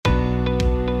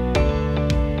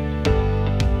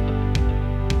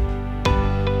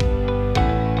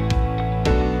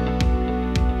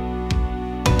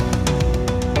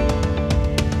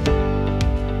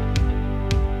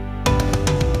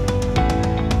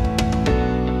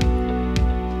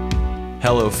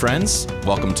Hello, friends.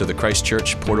 Welcome to the Christ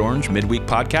Church Port Orange Midweek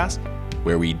Podcast,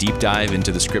 where we deep dive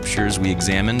into the scriptures we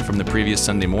examined from the previous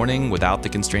Sunday morning without the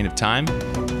constraint of time,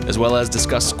 as well as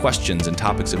discuss questions and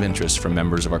topics of interest from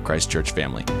members of our Christ Church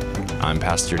family. I'm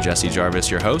Pastor Jesse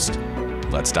Jarvis, your host.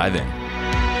 Let's dive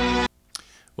in.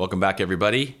 Welcome back,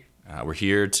 everybody. We're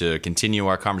here to continue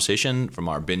our conversation from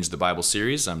our Binge the Bible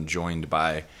series. I'm joined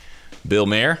by Bill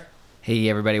Mayer. Hey,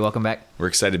 everybody. Welcome back. We're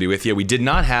excited to be with you. We did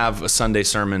not have a Sunday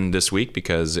sermon this week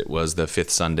because it was the fifth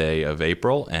Sunday of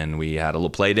April, and we had a little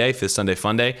play day, fifth Sunday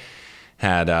fun day.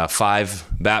 Had 5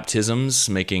 baptisms,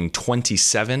 making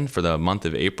 27 for the month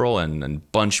of April, and a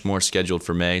bunch more scheduled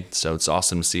for May. So it's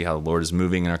awesome to see how the Lord is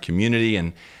moving in our community,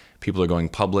 and people are going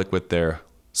public with their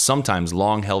sometimes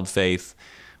long-held faith.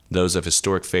 Those of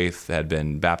historic faith had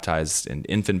been baptized in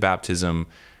infant baptism,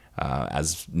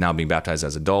 as now being baptized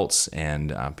as adults,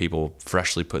 and people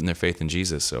freshly putting their faith in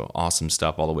Jesus. So awesome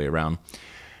stuff all the way around.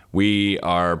 We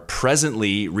are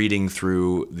presently reading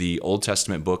through the Old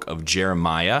Testament book of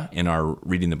Jeremiah in our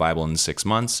Reading the Bible in 6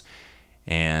 months.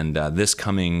 And this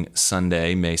coming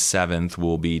Sunday, May 7th,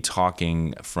 we'll be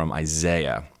talking from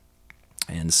Isaiah.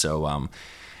 And so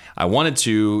I wanted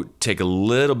to take a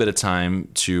little bit of time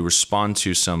to respond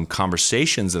to some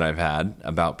conversations that I've had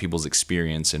about people's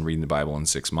experience in reading the Bible in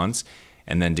 6 months,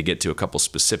 and then to get to a couple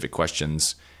specific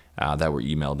questions that were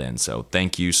emailed in. So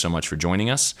thank you so much for joining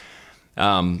us.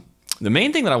 The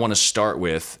main thing that I want to start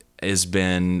with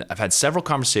I've had several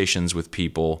conversations with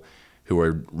people who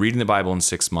are reading the Bible in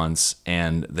 6 months,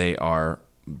 and they are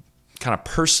kind of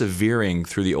persevering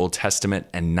through the Old Testament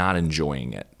and not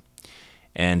enjoying it.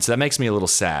 And so that makes me a little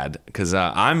sad because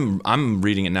I'm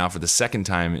reading it now for the second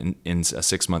time in a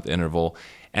 6-month interval,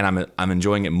 and I'm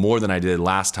enjoying it more than I did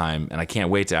last time, and I can't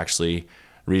wait to actually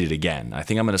read it again. I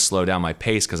think I'm going to slow down my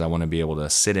pace because I want to be able to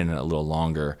sit in it a little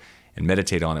longer and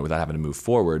meditate on it without having to move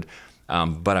forward.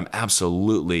 But I'm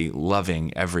absolutely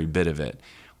loving every bit of it.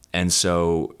 And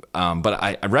so, but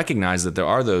I recognize that there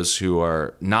are those who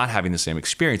are not having the same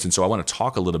experience, and so I want to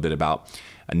talk a little bit about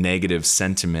a negative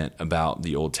sentiment about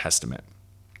the Old Testament.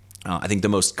 I think the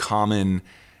most common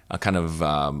kind of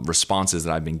responses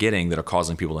that I've been getting that are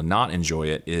causing people to not enjoy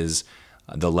it is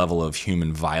the level of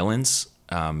human violence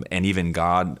and even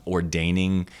God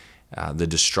ordaining the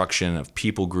destruction of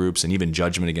people groups and even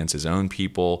judgment against his own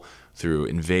people through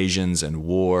invasions and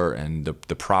war and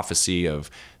the prophecy of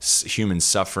human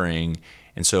suffering.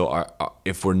 And so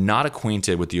if we're not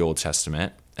acquainted with the Old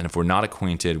Testament and if we're not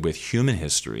acquainted with human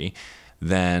history,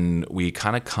 then we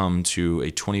kind of come to a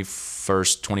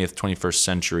 21st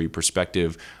century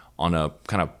perspective on a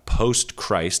kind of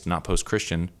post-Christ, not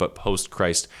post-Christian, but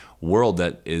post-Christ world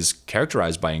that is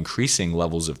characterized by increasing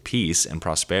levels of peace and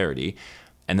prosperity.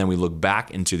 And then we look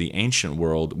back into the ancient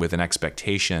world with an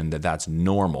expectation that that's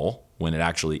normal when it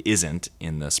actually isn't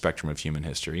in the spectrum of human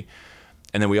history.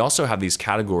 And then we also have these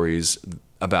categories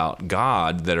about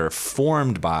God that are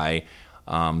formed by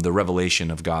the revelation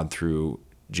of God through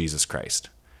Jesus Christ.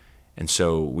 And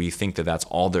so we think that that's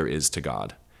all there is to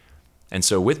God. And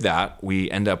so with that, we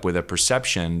end up with a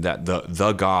perception that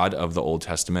the God of the Old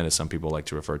Testament, as some people like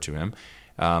to refer to him,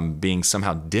 being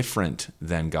somehow different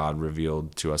than God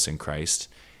revealed to us in Christ,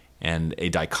 and a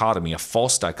dichotomy, a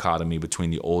false dichotomy between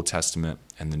the Old Testament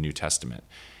and the New Testament.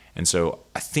 And so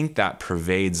I think that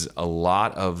pervades a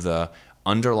lot of the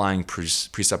underlying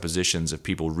presuppositions of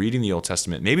people reading the Old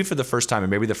Testament, maybe for the first time, or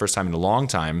maybe the first time in a long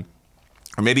time,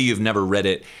 or maybe you've never read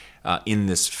it in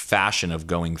this fashion of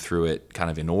going through it kind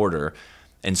of in order.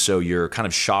 And so you're kind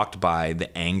of shocked by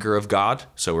the anger of God.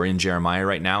 So we're in Jeremiah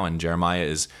right now, and Jeremiah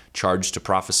is charged to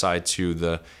prophesy to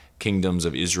the kingdoms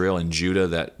of Israel and Judah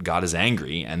that God is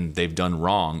angry and they've done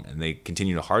wrong, and they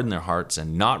continue to harden their hearts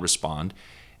and not respond.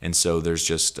 And so there's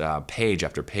just page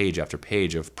after page after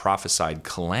page of prophesied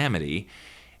calamity,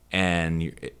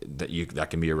 and that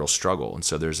can be a real struggle. And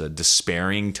so there's a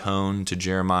despairing tone to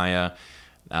Jeremiah.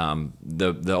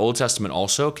 The Old Testament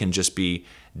also can just be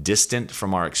distant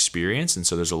from our experience, and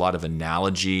so there's a lot of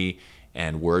analogy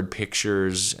and word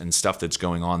pictures and stuff that's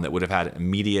going on that would have had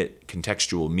immediate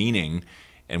contextual meaning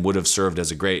and would have served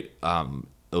as a great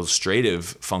illustrative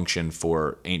function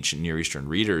for ancient Near Eastern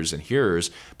readers and hearers.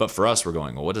 But for us, we're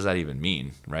going, well, what does that even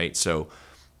mean, right? So,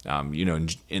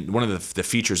 in one of the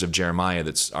features of Jeremiah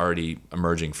that's already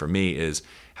emerging for me is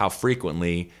how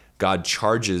frequently God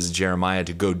charges Jeremiah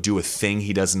to go do a thing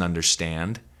he doesn't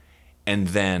understand. And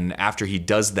then after he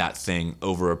does that thing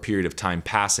over a period of time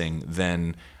passing,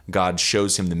 then God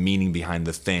shows him the meaning behind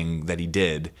the thing that he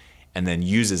did, and then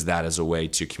uses that as a way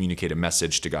to communicate a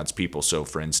message to God's people. So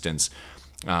for instance,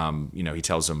 he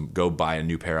tells him, go buy a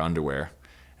new pair of underwear.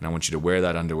 and I want you to wear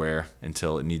that underwear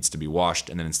until it needs to be washed.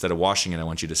 And then instead of washing it, I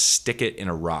want you to stick it in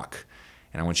a rock,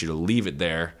 and I want you to leave it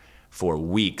there for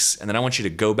weeks. And then I want you to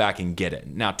go back and get it.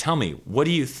 Now tell me, what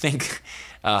do you think?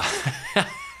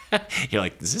 You're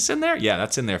like, is this in there? Yeah,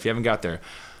 that's in there. If you haven't got there,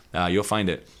 you'll find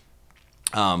it.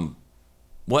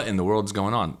 What in the world's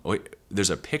going on?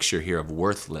 There's a picture here of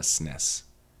worthlessness.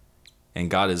 And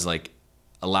God is like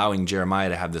allowing Jeremiah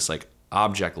to have this like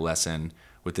object lesson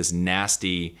with this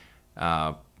nasty,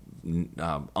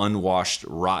 unwashed,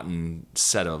 rotten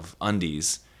set of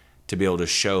undies to be able to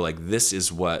show like, this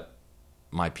is what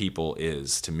my people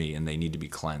is to me, and they need to be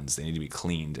cleansed. They need to be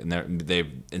cleaned. And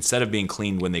they've instead of being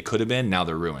cleaned when they could have been, now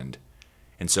they're ruined.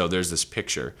 And so there's this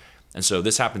picture. And so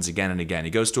this happens again and again.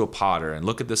 He goes to a potter and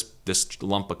look at this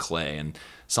lump of clay, and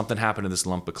something happened to this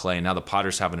lump of clay, and now the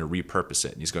potter's having to repurpose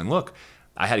it. And he's going, look,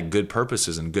 I had good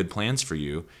purposes and good plans for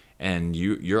you, and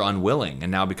you're unwilling.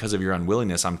 And now because of your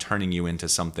unwillingness, I'm turning you into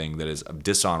something that is of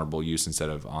dishonorable use instead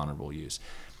of honorable use.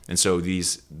 And so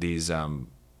these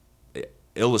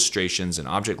illustrations and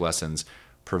object lessons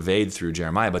pervade through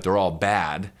Jeremiah, but they're all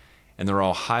bad, and they're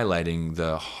all highlighting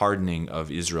the hardening of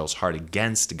Israel's heart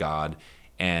against God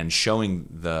and showing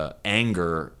the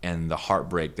anger and the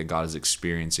heartbreak that God is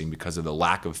experiencing because of the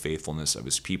lack of faithfulness of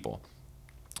his people.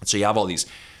 So you have all these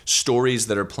stories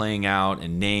that are playing out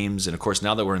and names, and of course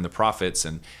now that we're in the prophets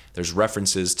and there's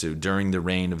references to during the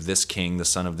reign of this king, the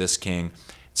son of this king.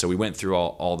 So we went through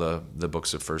all the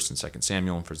books of 1st and 2nd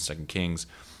Samuel and 1st and 2nd Kings,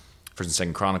 1st and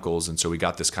 2nd Chronicles, and so we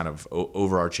got this kind of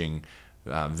overarching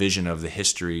vision of the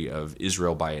history of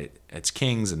Israel by its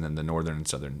kings and then the northern and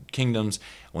southern kingdoms.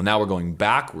 Well, now we're going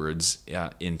backwards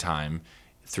in time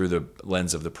through the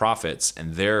lens of the prophets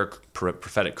and their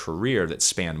prophetic career that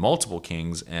spanned multiple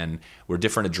kings and were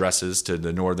different addresses to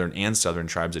the northern and southern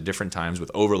tribes at different times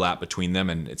with overlap between them.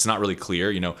 And it's not really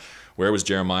clear, where was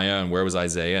Jeremiah and where was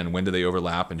Isaiah and when did they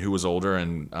overlap and who was older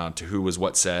and to who was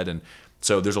what said. And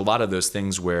so there's a lot of those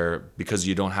things where, because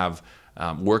you don't have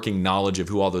working knowledge of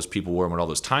who all those people were and what all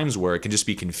those times were, it can just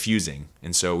be confusing.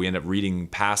 And so we end up reading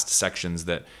past sections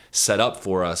that set up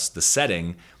for us the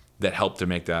setting that help to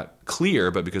make that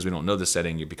clear, but because we don't know the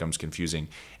setting, it becomes confusing.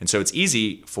 And so it's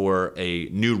easy for a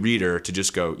new reader to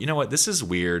just go, you know what, this is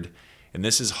weird, and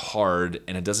this is hard,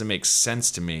 and it doesn't make sense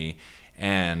to me,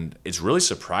 and it's really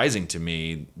surprising to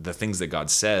me, the things that God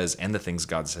says, and the things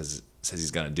God says he's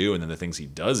going to do, and then the things he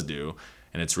does do,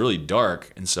 and it's really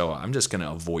dark, and so I'm just going to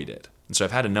avoid it. And so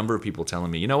I've had a number of people telling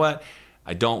me, you know what,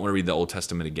 I don't want to read the Old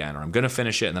Testament again, or I'm going to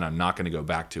finish it, and then I'm not going to go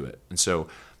back to it. And so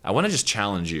I want to just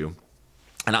challenge you.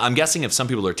 And I'm guessing if some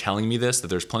people are telling me this, that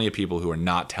there's plenty of people who are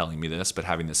not telling me this, but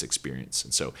having this experience.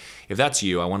 And so if that's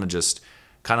you, I want to just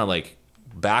kind of like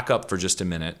back up for just a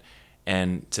minute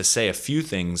and to say a few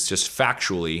things just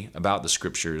factually about the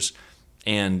scriptures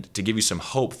and to give you some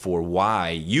hope for why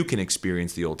you can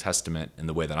experience the Old Testament in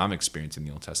the way that I'm experiencing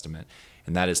the Old Testament.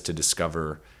 And that is to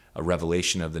discover a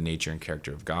revelation of the nature and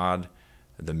character of God,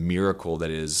 the miracle that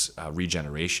is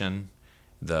regeneration,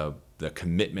 the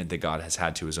commitment that God has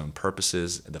had to his own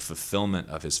purposes, the fulfillment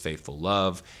of his faithful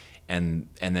love, and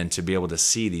then to be able to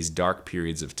see these dark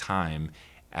periods of time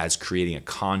as creating a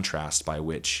contrast by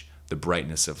which the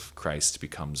brightness of Christ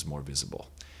becomes more visible.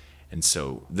 And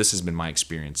so this has been my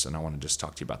experience, and I want to just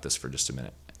talk to you about this for just a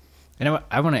minute. And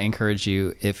I want to encourage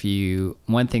you,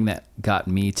 one thing that got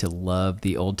me to love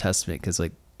the Old Testament, because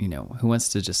who wants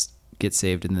to just get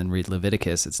saved and then read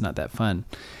Leviticus? It's not that fun.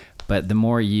 But the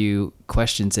more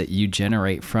questions that you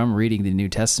generate from reading the New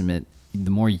Testament,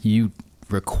 the more you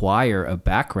require a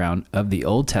background of the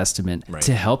Old Testament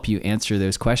to help you answer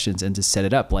those questions and to set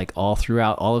it up. Like all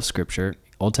throughout all of Scripture,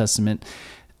 Old Testament,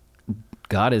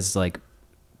 God is like,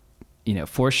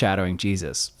 foreshadowing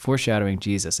Jesus.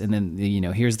 And then,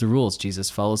 here's the rules. Jesus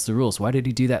follows the rules. Why did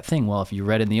he do that thing? Well, if you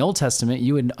read in the Old Testament,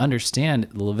 you would understand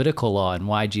the Levitical law and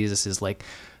why Jesus is like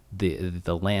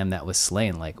the lamb that was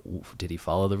slain. Like, did he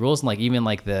follow the rules? And like even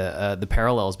like the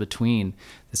parallels between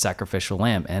the sacrificial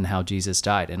lamb and how Jesus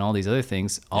died and all these other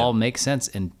things all make sense.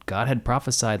 And God had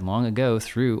prophesied long ago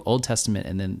through Old Testament.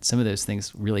 And then some of those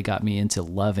things really got me into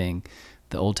loving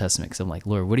the Old Testament, because I'm like,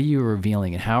 Lord, what are you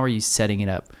revealing and how are you setting it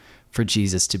up for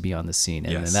Jesus to be on the scene?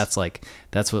 And then that's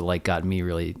what like got me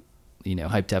really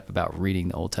hyped up about reading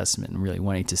the Old Testament and really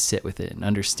wanting to sit with it and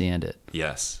understand it.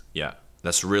 Yes. Yeah.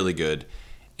 That's really good.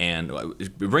 And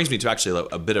it brings me to actually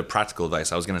a bit of practical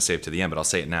advice. I was going to save it to the end, but I'll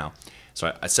say it now.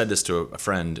 So I said this to a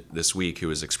friend this week who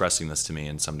was expressing this to me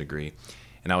in some degree.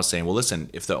 And I was saying, well, listen,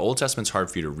 if the Old Testament's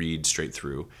hard for you to read straight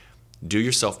through, do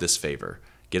yourself this favor.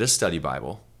 Get a study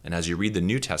Bible. And as you read the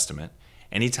New Testament,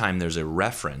 anytime there's a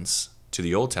reference to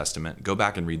the Old Testament, go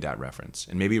back and read that reference,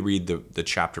 and maybe read the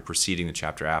chapter preceding the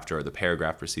chapter after, or the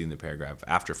paragraph preceding the paragraph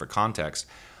after for context.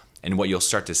 And what you'll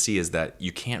start to see is that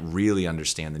you can't really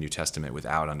understand the New Testament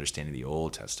without understanding the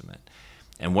Old Testament.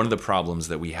 And one of the problems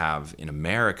that we have in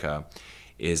America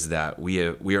is that we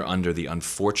are under the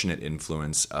unfortunate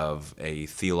influence of a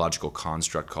theological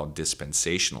construct called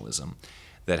dispensationalism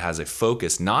that has a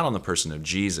focus not on the person of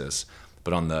Jesus,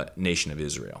 but on the nation of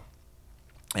Israel.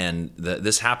 And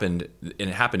this happened, and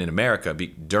it happened in America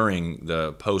during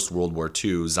the post-World War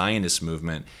II Zionist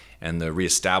movement and the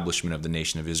reestablishment of the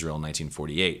nation of Israel in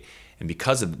 1948. And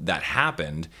because of that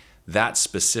happened, that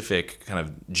specific kind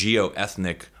of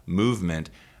geo-ethnic movement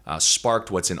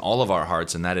sparked what's in all of our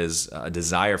hearts, and that is a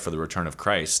desire for the return of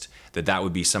Christ, that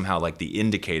would be somehow like the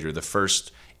indicator, the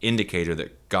first indicator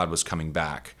that God was coming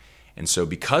back. And so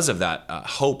because of that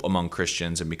hope among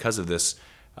Christians, and because of this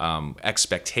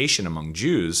expectation among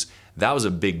Jews, that was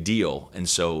a big deal. And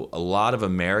so a lot of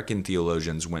American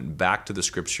theologians went back to the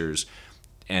scriptures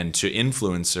and to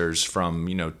influencers from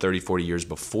 30, 40 years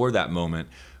before that moment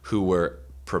who were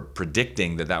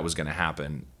predicting that was going to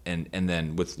happen. And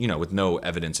then with no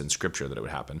evidence in scripture that it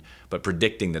would happen, but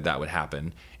predicting that would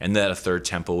happen, and that a third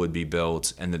temple would be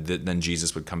built, and then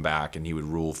Jesus would come back and he would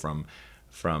rule from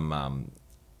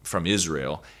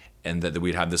Israel, and that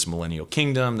we'd have this millennial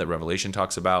kingdom that Revelation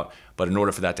talks about. But in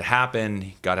order for that to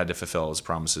happen, God had to fulfill his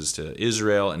promises to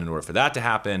Israel, and in order for that to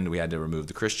happen, we had to remove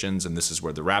the Christians, and this is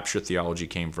where the rapture theology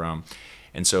came from.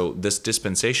 And so this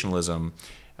dispensationalism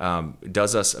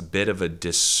does us a bit of a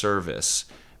disservice,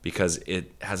 because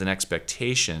it has an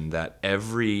expectation that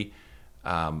every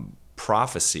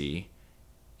prophecy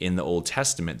in the Old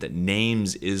Testament that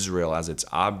names Israel as its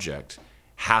object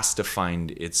has to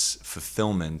find its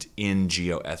fulfillment in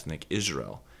geo-ethnic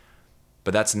Israel.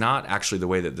 But that's not actually the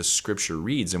way that the scripture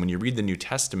reads. And when you read the New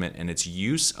Testament and its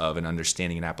use of and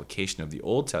understanding and application of the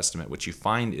Old Testament, what you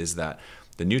find is that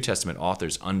the New Testament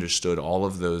authors understood all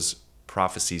of those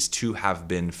prophecies to have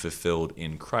been fulfilled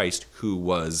in Christ, who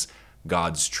was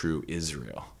God's true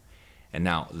Israel. And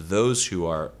now those who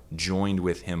are joined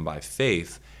with him by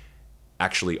faith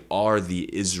actually are the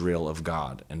Israel of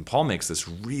God. And Paul makes this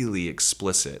really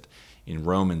explicit in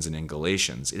Romans and in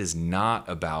Galatians. It is not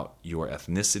about your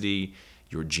ethnicity,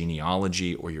 your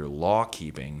genealogy, or your law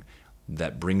keeping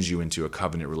that brings you into a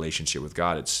covenant relationship with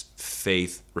God. It's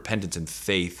faith, repentance and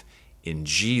faith in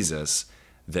Jesus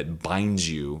that binds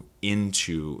you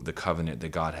into the covenant that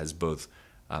God has both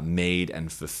made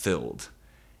and fulfilled.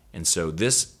 And so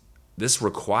this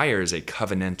requires a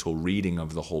covenantal reading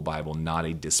of the whole Bible, not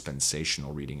a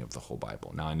dispensational reading of the whole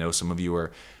Bible. Now, I know some of you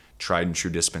are tried and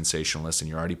true dispensationalists, and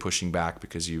you're already pushing back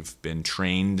because you've been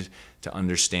trained to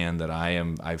understand that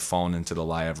I've fallen into the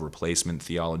lie of replacement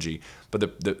theology.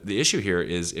 But the issue here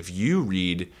is, if you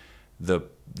read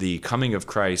the coming of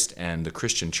Christ and the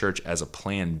Christian church as a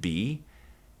plan B,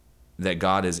 that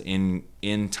God has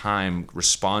in time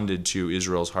responded to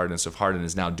Israel's hardness of heart and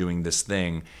is now doing this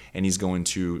thing, and he's going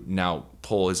to now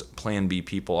pull his plan B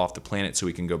people off the planet so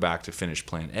he can go back to finish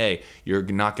plan A, you're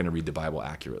not going to read the Bible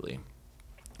accurately.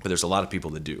 But there's a lot of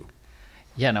people that do.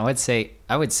 Yeah, and I would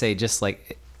say just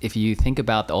like, if you think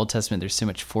about the Old Testament, there's so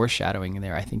much foreshadowing in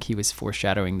there. I think he was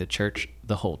foreshadowing the church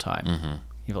the whole time. Mm-hmm.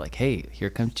 You're like, hey,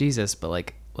 here comes Jesus, but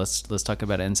like, let's talk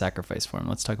about it in sacrifice form.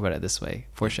 Let's talk about it this way.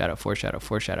 Foreshadow.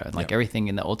 And like everything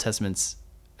in the Old Testament's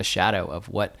a shadow of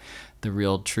what the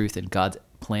real truth in God's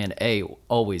plan A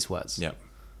always was.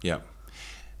 Yeah,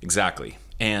 exactly.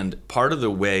 And part of the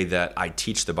way that I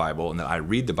teach the Bible and that I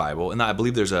read the Bible, and I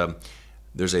believe there's a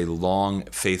long,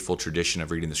 faithful tradition of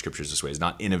reading the scriptures this way. It's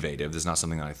not innovative. This is not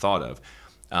something that I thought of.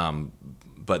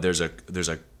 But there's a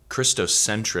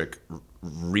Christocentric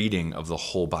reading of the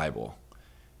whole Bible.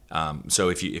 So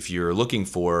if you're looking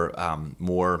for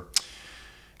more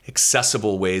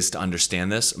accessible ways to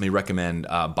understand this, let me recommend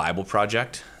Bible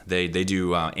Project. They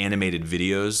do animated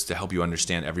videos to help you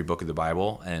understand every book of the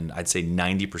Bible, and I'd say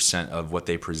 90% of what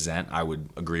they present I would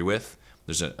agree with.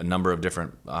 There's a number of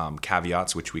different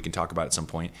caveats, which we can talk about at some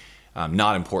point.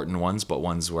 Not important ones, but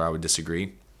ones where I would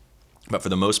disagree. But for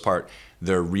the most part,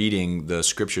 they're reading the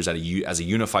scriptures as a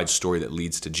unified story that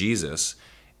leads to Jesus.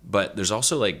 But there's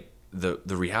also like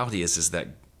the reality is that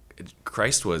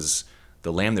Christ was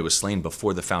the lamb that was slain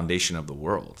before the foundation of the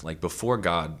world. Like before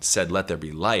God said, "Let there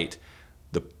be light,"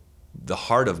 the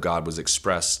heart of God was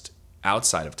expressed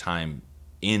outside of time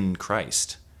in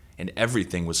Christ. And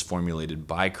everything was formulated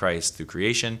by Christ through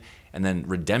creation, and then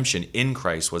redemption in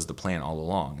Christ was the plan all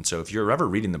along. And so if you're ever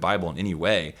reading the Bible in any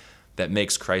way that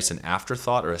makes Christ an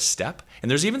afterthought or a step.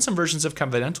 And there's even some versions of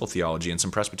covenantal theology in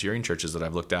some Presbyterian churches that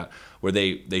I've looked at where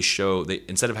they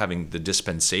instead of having the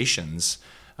dispensations,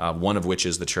 one of which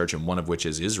is the church and one of which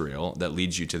is Israel, that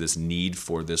leads you to this need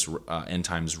for this end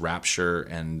times rapture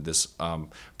and this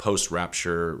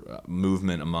post-rapture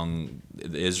movement among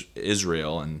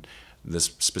Israel and this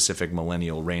specific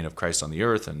millennial reign of Christ on the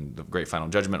earth and the great final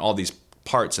judgment, all these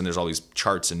parts, and there's all these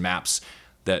charts and maps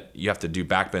that you have to do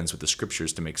backbends with the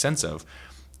scriptures to make sense of.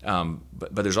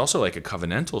 But there's also like a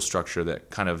covenantal structure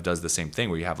that kind of does the same thing,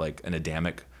 where you have like an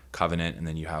Adamic covenant, and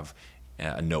then you have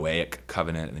a Noahic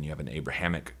covenant, and then you have an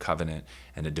Abrahamic covenant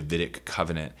and a Davidic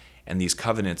covenant. And these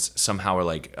covenants somehow are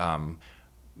like,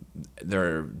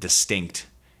 they're distinct,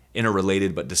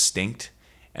 interrelated but distinct.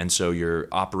 And so you're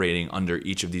operating under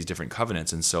each of these different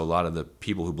covenants. And so a lot of the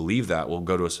people who believe that will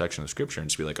go to a section of scripture and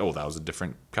just be like, oh, that was a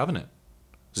different covenant.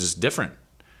 This is different.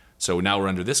 So now we're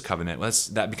under this covenant.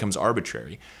 That becomes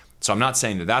arbitrary. So I'm not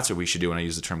saying that that's what we should do when I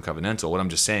use the term covenantal. What I'm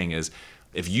just saying is,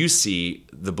 if you see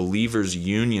the believer's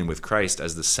union with Christ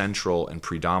as the central and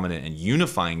predominant and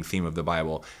unifying theme of the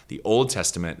Bible, the Old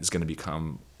Testament is going to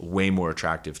become way more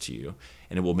attractive to you,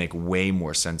 and it will make way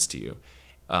more sense to you.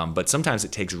 But sometimes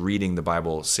it takes reading the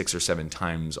Bible 6 or 7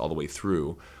 times all the way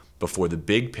through before the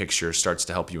big picture starts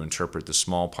to help you interpret the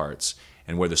small parts,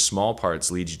 and where the small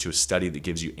parts lead you to a study that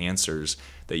gives you answers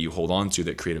that you hold on to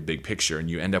that create a big picture, and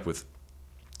you end up with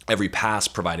every pass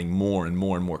providing more and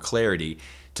more and more clarity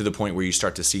to the point where you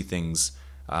start to see things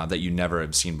that you never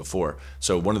have seen before.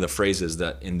 So one of the phrases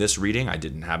that in this reading, I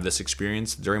didn't have this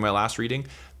experience during my last reading,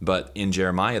 but in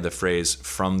Jeremiah, the phrase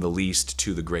 "from the least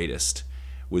to the greatest"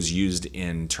 was used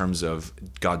in terms of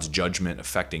God's judgment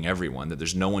affecting everyone, that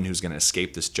there's no one who's going to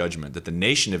escape this judgment, that the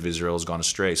nation of Israel has gone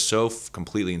astray so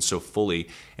completely and so fully,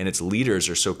 and its leaders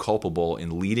are so culpable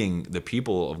in leading the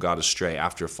people of God astray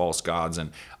after false gods and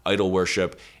idol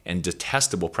worship and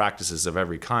detestable practices of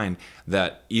every kind,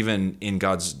 that even in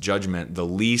God's judgment, the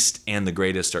least and the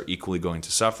greatest are equally going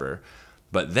to suffer.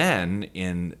 But then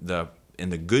in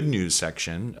the good news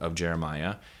section of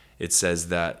Jeremiah, it says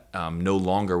that no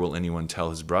longer will anyone tell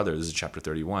his brother, this is chapter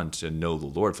 31, to know the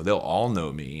Lord, for they'll all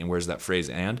know me. And where's that phrase?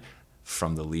 And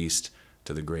from the least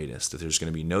to the greatest. That there's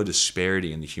going to be no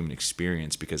disparity in the human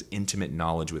experience, because intimate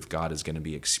knowledge with God is going to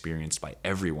be experienced by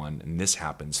everyone. And this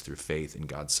happens through faith in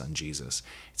God's Son, Jesus.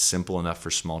 It's simple enough for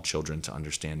small children to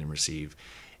understand and receive.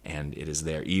 And it is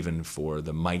there even for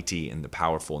the mighty and the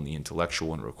powerful and the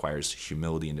intellectual, and it requires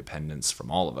humility and dependence from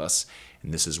all of us.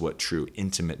 And this is what true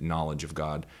intimate knowledge of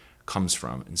God comes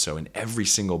from. And so in every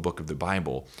single book of the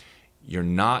Bible, you're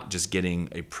not just getting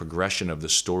a progression of the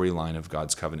storyline of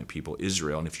God's covenant people,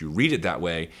 Israel. And if you read it that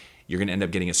way, you're going to end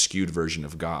up getting a skewed version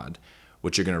of God.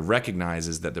 What you're going to recognize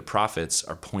is that the prophets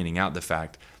are pointing out the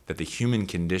fact that the human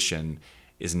condition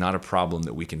is not a problem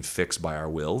that we can fix by our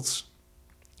wills.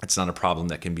 It's not a problem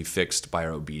that can be fixed by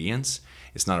our obedience.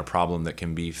 It's not a problem that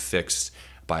can be fixed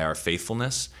by our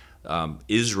faithfulness.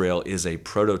 Israel is a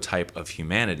prototype of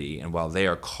humanity, and while they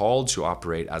are called to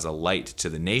operate as a light to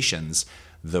the nations,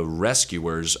 the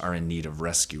rescuers are in need of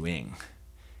rescuing.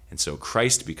 And so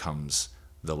Christ becomes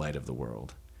the light of the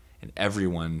world, and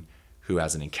everyone who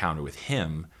has an encounter with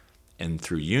him and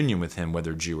through union with him,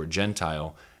 whether Jew or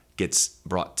Gentile, gets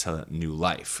brought to new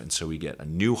life. And so we get a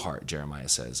new heart, Jeremiah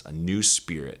says, a new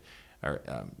spirit, or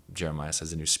Jeremiah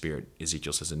says a new spirit,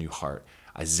 Ezekiel says a new heart.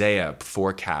 Isaiah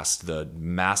forecasts the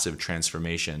massive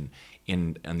transformation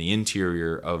in the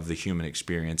interior of the human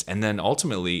experience. And then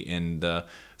ultimately in the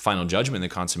final judgment, the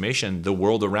consummation, the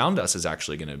world around us is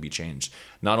actually going to be changed.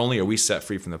 Not only are we set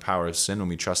free from the power of sin when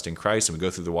we trust in Christ and we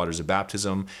go through the waters of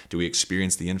baptism, do we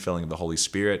experience the infilling of the Holy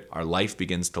Spirit, our life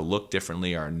begins to look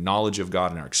differently, our knowledge of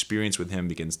God and our experience with him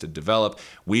begins to develop.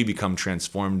 We become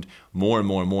transformed more and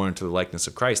more and more into the likeness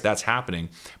of Christ. That's happening,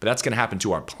 but that's going to happen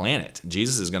to our planet.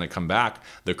 Jesus is going to come back.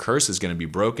 The curse is going to be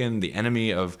broken. The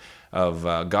enemy of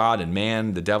God and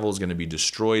man, the devil, is going to be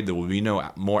destroyed. There will be no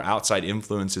more outside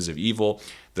influences of evil.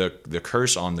 The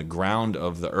curse on the ground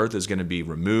of the earth is going to be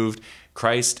removed.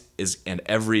 Christ and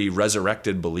every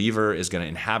resurrected believer is going to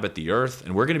inhabit the earth,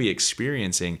 and we're going to be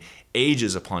experiencing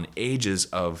ages upon ages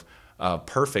of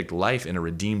perfect life in a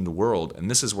redeemed world. And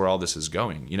this is where all this is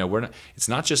going. You know, it's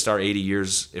not just our 80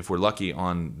 years, if we're lucky,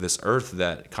 on this earth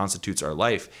that constitutes our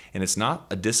life. And it's not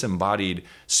a disembodied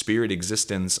spirit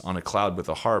existence on a cloud with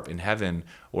a harp in heaven,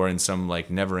 or in some like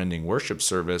never-ending worship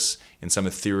service in some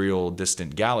ethereal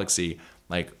distant galaxy.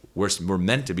 Like we're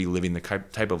meant to be living the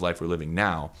type of life we're living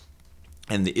now.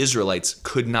 And the Israelites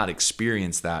could not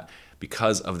experience that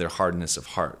because of their hardness of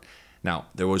heart. Now,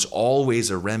 there was always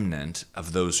a remnant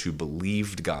of those who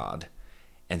believed God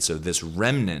And so this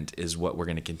remnant is what we're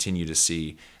going to continue to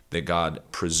see that God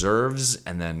preserves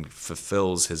and then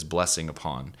fulfills his blessing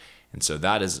upon. And so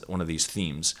that is one of these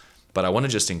themes. But I want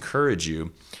to just encourage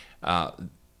you,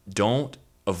 don't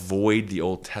avoid the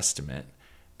Old Testament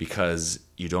because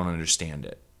you don't understand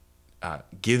it.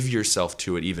 Give yourself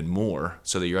to it even more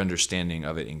so that your understanding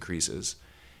of it increases.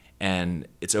 And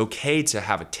it's okay to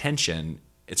have a tension.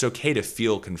 It's okay to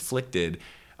feel conflicted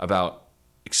about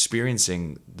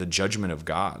experiencing the judgment of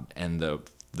God and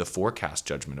the forecast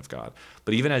judgment of God.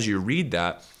 But even as you read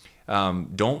that,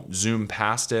 don't zoom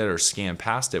past it or scan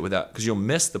past it without, because you'll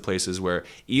miss the places where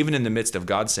even in the midst of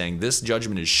God saying this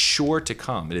judgment is sure to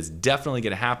come, it is definitely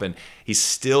going to happen, he's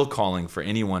still calling for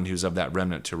anyone who's of that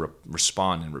remnant to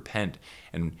respond and repent.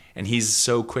 And he's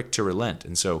so quick to relent.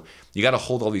 And so you got to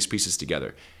hold all these pieces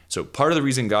together. So part of the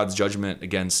reason God's judgment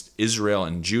against Israel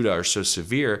and Judah are so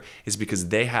severe is because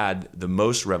they had the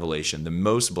most revelation, the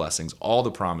most blessings, all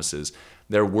the promises.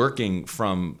 They're working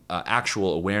from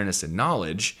actual awareness and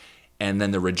knowledge, and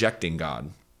then they're rejecting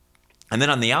God. And then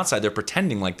on the outside, they're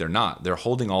pretending like they're not. They're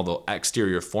holding all the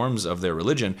exterior forms of their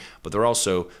religion, but they're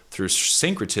also, through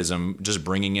syncretism, just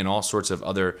bringing in all sorts of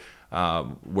other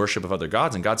worship of other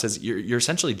gods. And God says, you're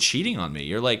essentially cheating on me.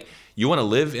 You're like, you want to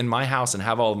live in my house and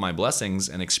have all of my blessings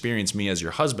and experience me as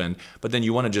your husband, but then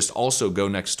you want to just also go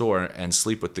next door and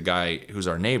sleep with the guy who's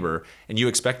our neighbor, and you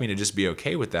expect me to just be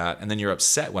okay with that, and then you're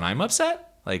upset when I'm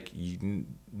upset? Like,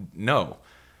 no.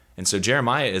 And so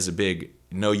Jeremiah is a big,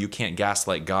 no, you can't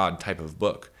gaslight God type of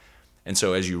book. And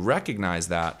so as you recognize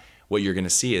that, what you're going to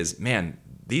see is, man,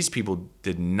 these people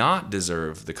did not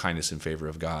deserve the kindness and favor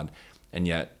of God. And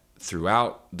yet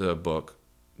throughout the book,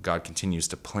 God continues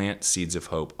to plant seeds of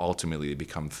hope, ultimately to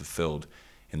become fulfilled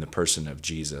in the person of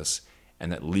Jesus,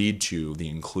 and that lead to the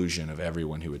inclusion of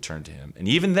everyone who would turn to him. And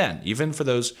even then, even for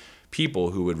those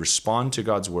people who would respond to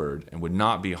God's word and would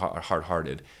not be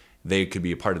hard-hearted, they could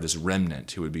be a part of this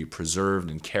remnant who would be preserved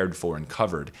and cared for and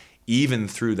covered even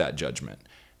through that judgment.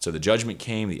 So the judgment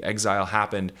came, the exile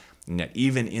happened, and yet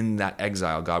even in that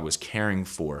exile, God was caring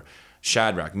for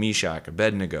Shadrach, Meshach,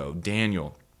 Abednego,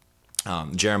 Daniel,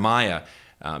 Jeremiah,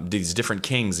 these different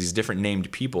kings, these different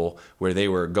named people, where they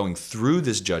were going through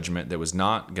this judgment that was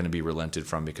not going to be relented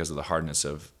from because of the hardness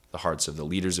of the hearts of the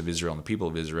leaders of Israel and the people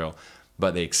of Israel,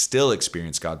 but they still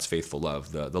experienced God's faithful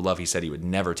love, the love he said he would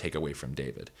never take away from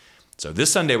David. So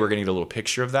this Sunday, we're going to get a little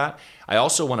picture of that. I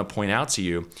also want to point out to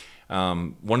you,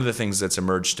 one of the things that's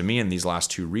emerged to me in these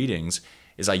last two readings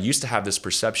is I used to have this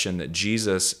perception that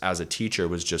Jesus as a teacher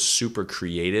was just super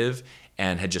creative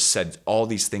and had just said all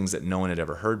these things that no one had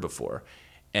ever heard before.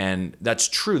 And that's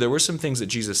true. There were some things that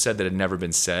Jesus said that had never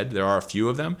been said. There are a few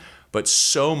of them, but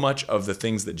so much of the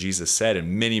things that Jesus said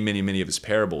in many, many, many of his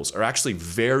parables are actually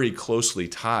very closely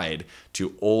tied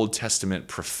to Old Testament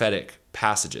prophetic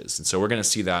passages. And so we're going to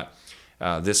see that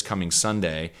this coming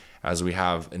Sunday as we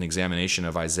have an examination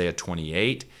of Isaiah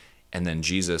 28 and then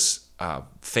Jesus'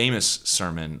 famous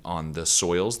sermon on the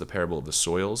soils, the parable of the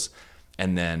soils,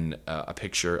 and then a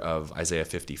picture of Isaiah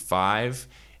 55,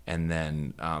 and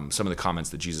then some of the comments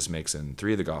that Jesus makes in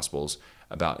 3 of the Gospels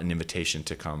about an invitation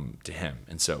to come to him.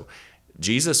 And so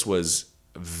Jesus was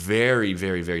very,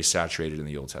 very, very saturated in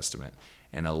the Old Testament.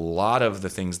 And a lot of the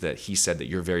things that he said that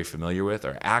you're very familiar with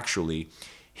are actually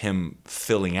him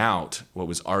filling out what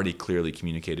was already clearly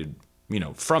communicated,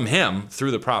 from him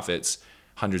through the prophets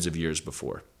hundreds of years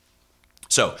before.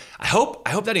 So I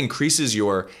hope that increases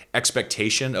your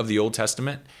expectation of the Old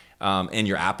Testament and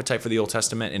your appetite for the Old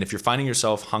Testament. And if you're finding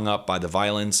yourself hung up by the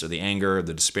violence or the anger, or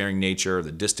the despairing nature, or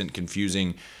the distant,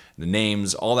 confusing, the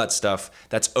names, all that stuff,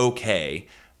 that's okay.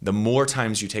 The more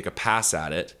times you take a pass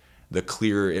at it, the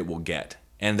clearer it will get.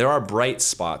 And there are bright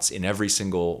spots in every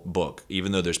single book,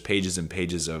 even though there's pages and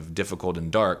pages of difficult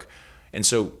and dark. And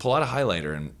so pull out a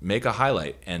highlighter and make a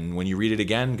highlight. And when you read it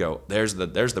again, go, there's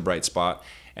the bright spot.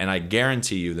 And I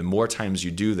guarantee you, the more times you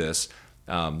do this,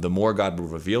 the more God will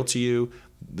reveal to you,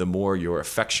 the more your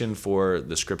affection for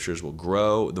the scriptures will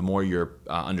grow, the more your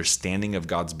understanding of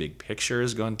God's big picture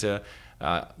is going to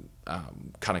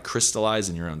kind of crystallize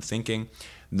in your own thinking.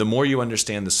 The more you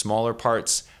understand the smaller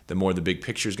parts, the more the big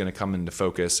picture is going to come into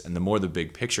focus. And the more the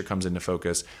big picture comes into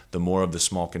focus, the more of the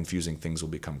small confusing things will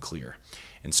become clear.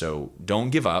 And so don't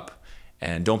give up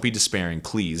and don't be despairing,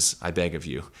 please, I beg of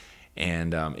you.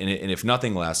 And if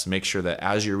nothing less, make sure that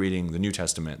as you're reading the New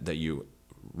Testament, that you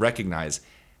recognize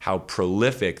how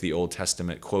prolific the Old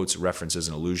Testament quotes, references,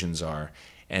 and allusions are.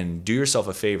 And do yourself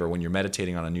a favor when you're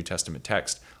meditating on a New Testament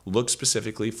text, look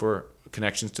specifically for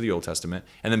connections to the Old Testament,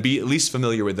 and then be at least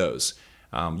familiar with those.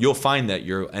 You'll find that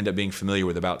you'll end up being familiar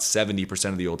with about 70%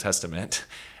 of the Old Testament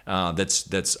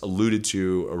that's alluded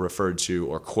to or referred to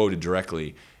or quoted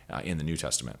directly in the New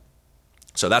Testament.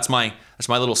 So that's my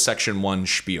little section 1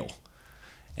 spiel.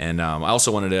 And I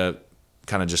also wanted to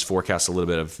kind of just forecast a little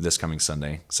bit of this coming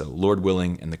Sunday. So Lord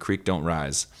willing, and the creek don't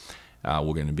rise,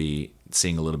 we're going to be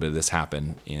seeing a little bit of this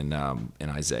happen in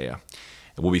Isaiah.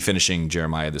 And we'll be finishing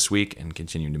Jeremiah this week and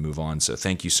continuing to move on. So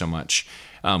thank you so much.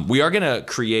 We are going to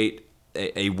create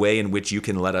a way in which you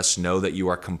can let us know that you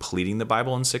are completing the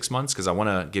Bible in 6 months, because I want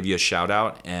to give you a shout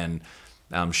out and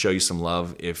show you some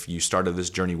love if you started this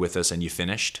journey with us and you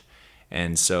finished.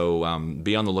 And so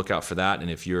be on the lookout for that. And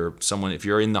if you're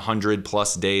in the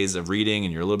 100+ days of reading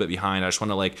and you're a little bit behind, I just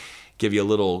want to give you a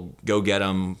little go get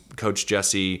 'em, Coach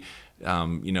Jesse.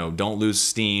 Don't lose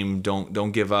steam.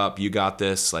 Don't give up. You got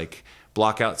this.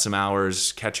 Block out some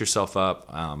hours, catch yourself up,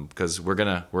 because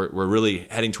we're really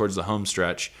heading towards the home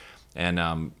stretch.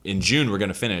 And in June we're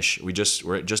gonna finish. We're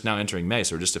just now entering May,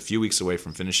 so we're just a few weeks away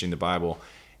from finishing the Bible.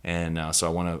 And so I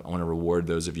want to reward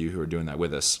those of you who are doing that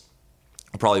with us.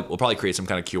 We'll probably create some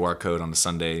kind of QR code on the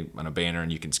Sunday on a banner,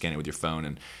 and you can scan it with your phone,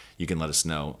 and you can let us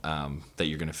know that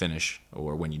you're going to finish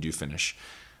or when you do finish.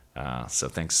 So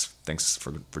thanks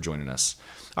for joining us.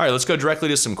 All right, let's go directly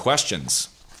to some questions.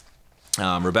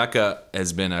 Rebecca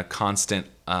has been a constant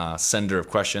sender of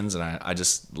questions, and I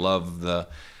just love the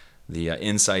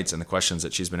insights and the questions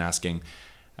that she's been asking.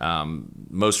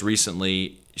 Most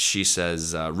recently, she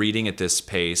says, reading at this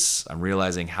pace, I'm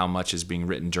realizing how much is being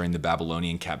written during the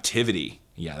Babylonian captivity.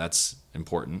 Yeah, that's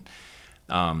important.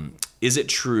 Is it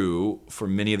true for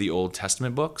many of the Old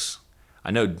Testament books?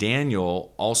 I know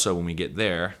Daniel also, when we get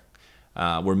there,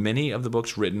 were many of the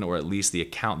books written, or at least the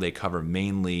account they cover,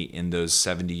 mainly in those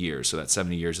 70 years. So that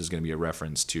 70 years is going to be a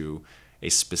reference to a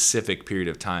specific period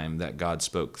of time that God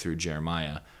spoke through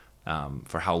Jeremiah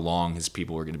for how long his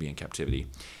people were going to be in captivity.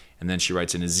 And then she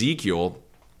writes in Ezekiel,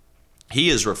 he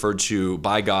is referred to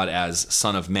by God as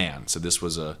Son of Man. So this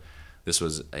was a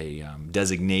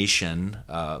designation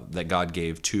that God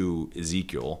gave to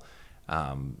Ezekiel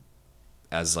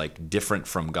as different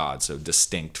from God, so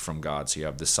distinct from God. So you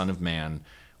have the Son of Man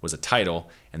was a title,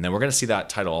 and then we're going to see that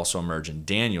title also emerge in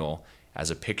Daniel as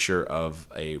a picture of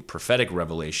a prophetic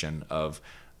revelation of,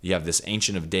 you have this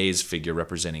Ancient of Days figure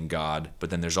representing God, but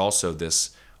then there's also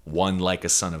this one like a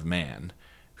Son of Man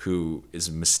who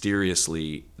is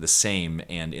mysteriously the same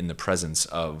and in the presence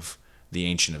of the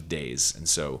Ancient of Days. And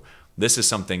so this is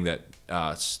something that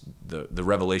the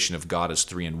revelation of God as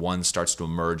 3 in 1 starts to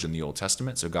emerge in the Old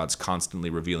Testament. So God's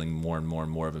constantly revealing more and more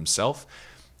and more of himself.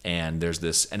 And there's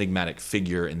this enigmatic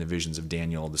figure in the visions of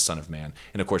Daniel, the Son of Man.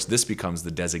 And of course, this becomes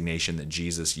the designation that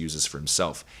Jesus uses for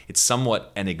himself. It's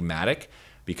somewhat enigmatic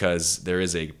because there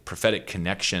is a prophetic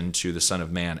connection to the Son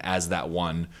of Man as that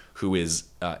one who is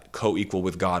co-equal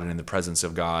with God and in the presence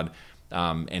of God,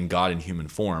 and God in human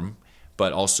form.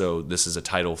 But also, this is a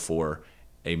title for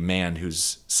a man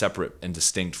who's separate and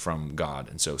distinct from God.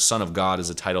 And so Son of God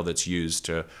is a title that's used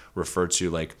to refer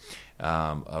to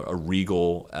a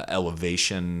regal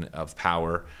elevation of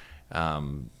power.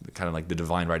 Kind of like the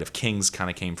divine right of kings kind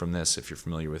of came from this, if you're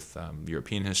familiar with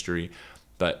European history.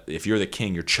 But if you're the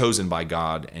king, you're chosen by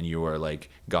God, and you are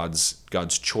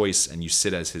God's choice, and you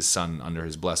sit as his son under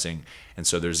his blessing. And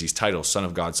so there's these titles, Son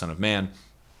of God, Son of Man,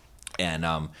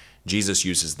 and Jesus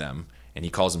uses them, and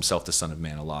he calls himself the Son of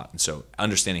Man a lot. And so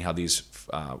understanding how these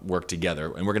work together,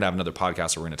 and we're going to have another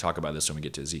podcast where we're going to talk about this when we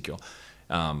get to Ezekiel.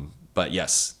 But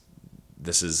yes,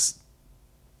 this is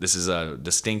a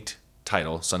distinct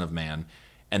title, Son of Man,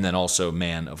 and then also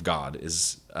Man of God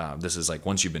is this is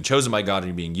once you've been chosen by God and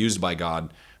you're being used by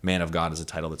God, Man of God is a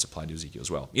title that's applied to Ezekiel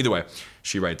as well. Either way,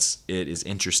 she writes, it is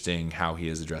interesting how he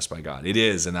is addressed by God. It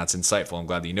is, and that's insightful. I'm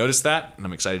glad that you noticed that, and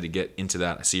I'm excited to get into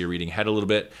that. I see you're reading ahead a little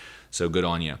bit, so good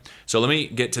on you. So let me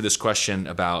get to this question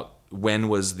about when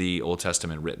was the Old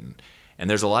Testament written? And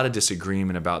there's a lot of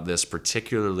disagreement about this,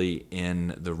 particularly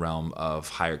in the realm of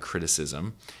higher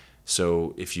criticism.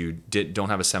 So if you don't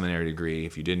have a seminary degree,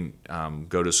 if you didn't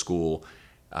go to school,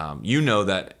 you know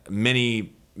that many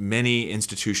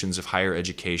institutions of higher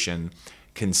education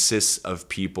consists of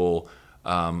people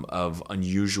of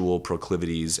unusual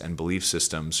proclivities and belief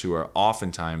systems who are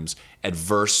oftentimes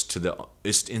adverse to the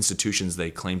institutions they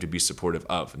claim to be supportive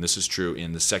of. And this is true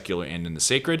in the secular and in the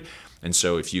sacred. And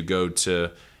so if you go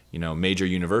to major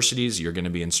universities, you're going to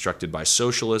be instructed by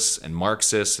socialists and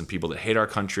Marxists and people that hate our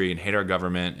country and hate our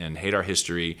government and hate our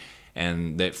history.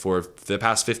 And that for the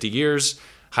past 50 years,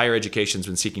 higher education's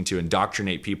been seeking to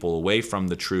indoctrinate people away from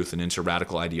the truth and into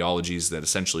radical ideologies that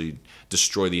essentially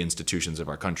destroy the institutions of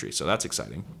our country. So that's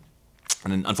exciting.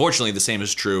 And then, unfortunately, the same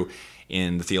is true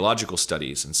in the theological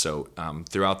studies. And so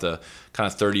throughout the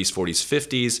kind of 30s, 40s,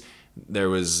 50s, there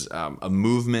was a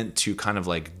movement to kind of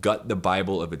like gut the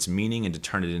Bible of its meaning and to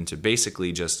turn it into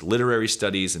basically just literary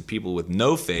studies, and people with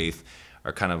no faith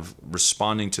are kind of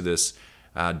responding to this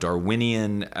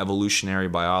Darwinian evolutionary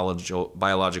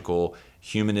biological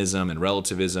humanism and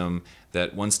relativism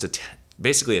that wants to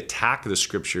basically attack the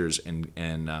scriptures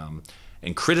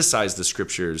and criticize the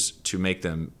scriptures to make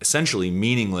them essentially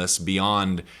meaningless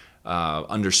beyond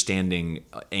understanding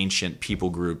ancient people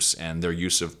groups and their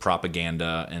use of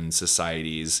propaganda and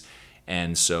societies.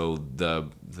 And so the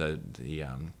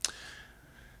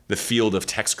field of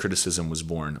text criticism was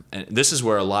born. And this is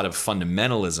where a lot of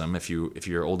fundamentalism, if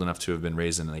you're old enough to have been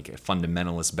raised in like a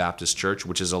fundamentalist Baptist church,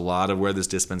 which is a lot of where this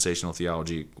dispensational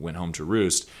theology went home to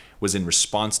roost, was in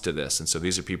response to this. And so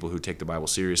these are people who take the Bible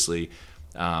seriously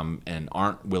and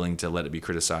aren't willing to let it be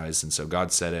criticized. And so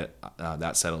God said it,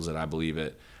 that settles it, I believe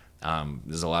it.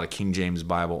 There's a lot of King James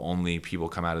Bible only people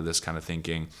come out of this kind of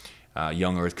thinking,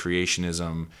 young earth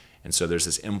creationism. And so there's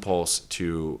this impulse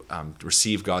to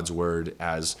receive God's word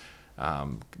as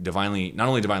divinely, not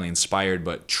only divinely inspired,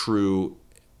 but true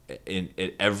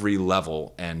at every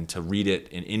level, and to read it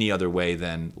in any other way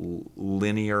than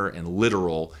linear and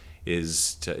literal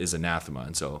is anathema.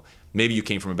 And so maybe you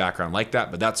came from a background like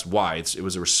that, but that's why it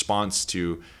was a response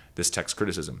to this text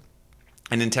criticism.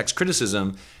 And in text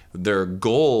criticism, their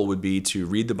goal would be to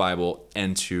read the Bible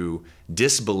and to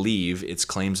disbelieve its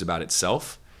claims about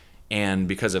itself. And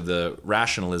because of the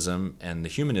rationalism and the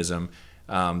humanism,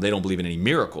 they don't believe in any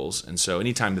miracles. And so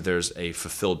anytime that there's a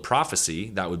fulfilled prophecy,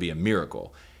 that would be a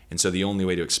miracle. And so the only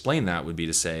way to explain that would be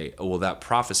to say, oh, well, that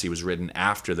prophecy was written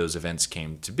after those events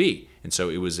came to be. And so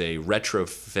it was a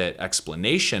retrofit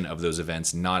explanation of those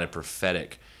events, not a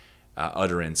prophetic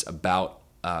utterance about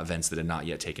events that had not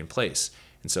yet taken place.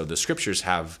 And so the scriptures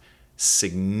have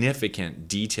significant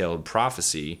detailed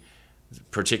prophecy.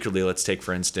 Particularly, let's take,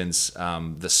 for instance,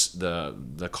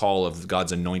 the call of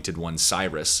God's anointed one,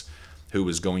 Cyrus, who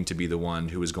was going to be the one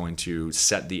who was going to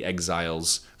set the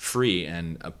exiles free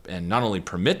and not only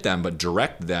permit them, but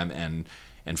direct them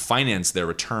and finance their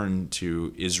return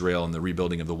to Israel and the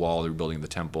rebuilding of the wall, the rebuilding of the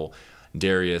temple.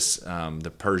 Darius,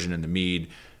 the Persian and the Mede,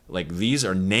 like these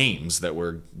are names that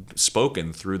were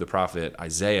spoken through the prophet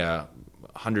Isaiah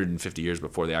 150 years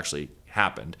before they actually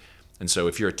happened. And so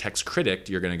if you're a text critic,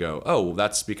 you're going to go, oh, well,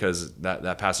 that's because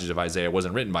that passage of Isaiah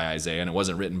wasn't written by Isaiah, and it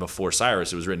wasn't written before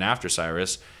Cyrus. It was written after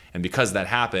Cyrus. And because that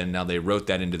happened, now they wrote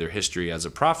that into their history as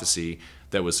a prophecy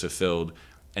that was fulfilled.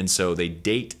 And so they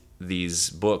date these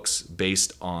books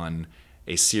based on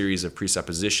a series of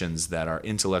presuppositions that are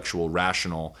intellectual,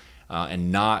 rational,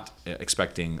 and not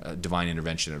expecting divine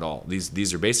intervention at all.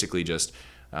 These are basically just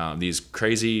these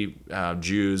crazy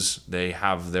Jews. They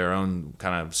have their own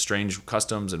kind of strange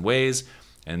customs and ways,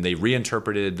 and they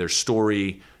reinterpreted their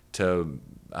story to,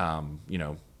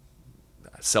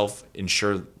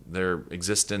 self-insure their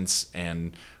existence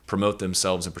and promote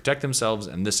themselves and protect themselves.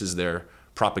 And this is their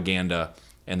propaganda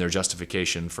and their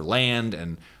justification for land.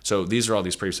 And so these are all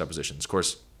these presuppositions. Of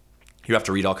course, you have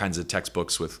to read all kinds of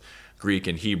textbooks with Greek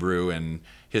and Hebrew and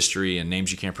history and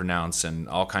names you can't pronounce and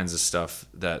all kinds of stuff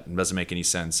that doesn't make any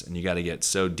sense. And you got to get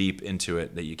so deep into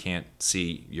it that you can't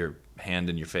see your hand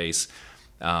in your face.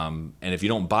 And if you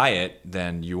don't buy it,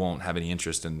 then you won't have any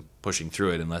interest in pushing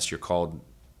through it unless you're called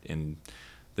in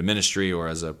the ministry or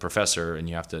as a professor, and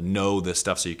you have to know this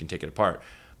stuff so you can take it apart.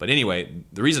 But anyway,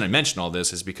 the reason I mention all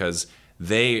this is because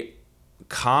they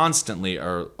constantly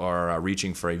are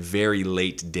reaching for a very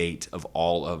late date of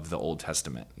all of the Old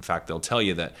Testament. In fact, they'll tell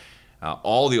you that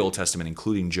all the Old Testament,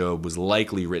 including Job, was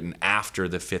likely written after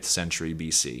the 5th century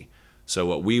BC. So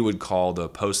what we would call the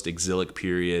post-exilic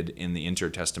period in the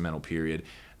intertestamental period,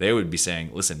 they would be saying,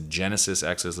 listen, Genesis,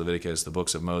 Exodus, Leviticus, the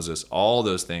books of Moses, all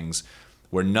those things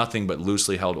were nothing but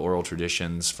loosely held oral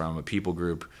traditions from a people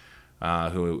group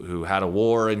who had a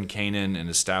war in Canaan and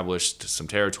established some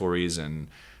territories and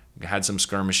had some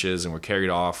skirmishes and were carried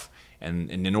off. And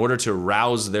in order to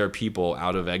rouse their people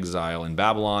out of exile in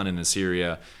Babylon and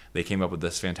Assyria, they came up with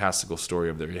this fantastical story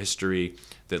of their history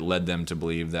that led them to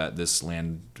believe that this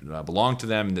land belonged to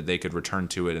them, and that they could return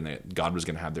to it, and that God was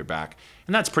going to have their back.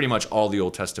 And that's pretty much all the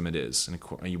Old Testament is. And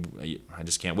I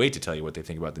just can't wait to tell you what they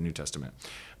think about the New Testament.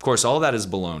 Of course, all of that is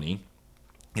baloney.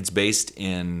 It's based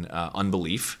in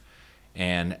unbelief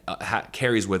and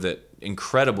carries with it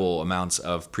incredible amounts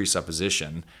of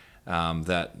presupposition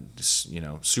that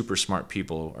super smart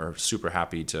people are super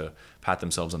happy to pat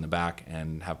themselves on the back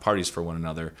and have parties for one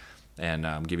another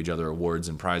and give each other awards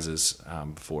and prizes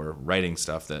for writing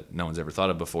stuff that no one's ever thought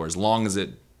of before, as long as it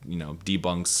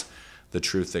debunks the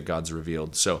truth that God's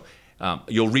revealed. So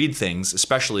you'll read things,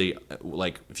 especially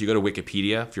like if you go to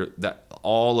Wikipedia,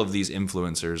 all of these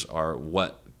influencers are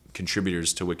what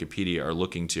contributors to Wikipedia are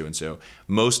looking to. And so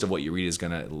most of what you read is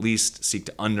going to at least seek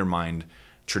to undermine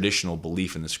traditional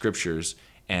belief in the scriptures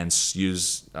and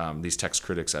use these text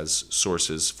critics as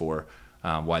sources for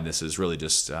why this is really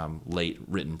just late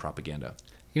written propaganda.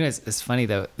 It's funny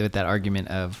though, with that argument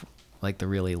of like the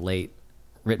really late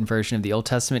written version of the Old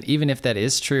Testament, even if that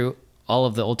is true, all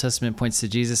of the Old Testament points to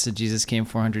Jesus, and Jesus came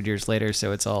 400 years later,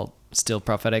 so it's all still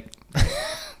prophetic.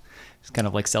 It's kind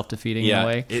of like self-defeating in a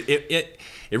way. It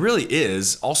really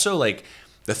is. Also, like,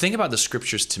 the thing about the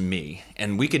scriptures to me,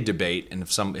 and we could debate, and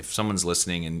if someone's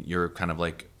listening and you're kind of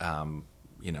like,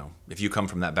 if you come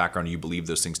from that background and you believe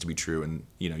those things to be true, and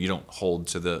you don't hold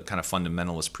to the kind of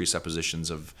fundamentalist presuppositions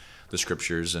of the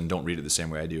scriptures and don't read it the same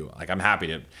way I do, like, I'm happy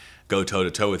to go toe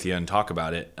to toe with you and talk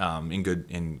about it in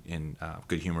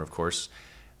good humor, of course.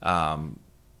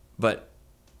 But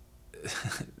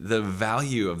the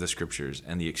value of the scriptures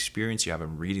and the experience you have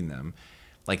in reading them,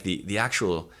 like the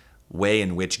actual way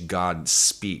in which God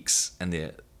speaks,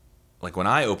 and like when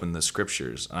I open the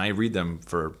scriptures and I read them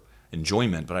for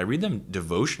enjoyment, but I read them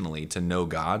devotionally to know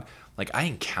God, like I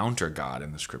encounter God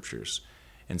in the scriptures.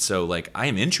 And so like I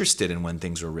am interested in when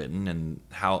things were written and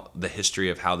how the history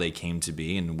of how they came to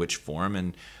be and which form,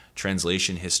 and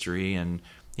translation history, and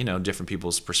different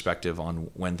people's perspective on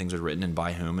when things were written and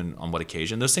by whom and on what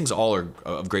occasion. Those things all are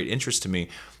of great interest to me,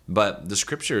 but the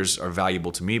scriptures are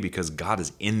valuable to me because God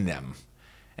is in them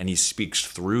and he speaks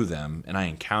through them, and I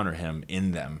encounter him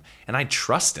in them, and I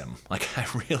trust him. Like I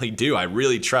really do. I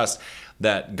really trust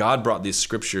that God brought these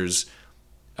scriptures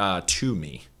to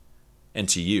me and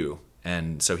to you.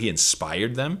 And so he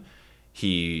inspired them,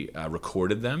 he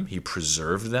recorded them, he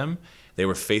preserved them. They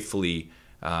were faithfully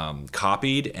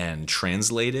copied and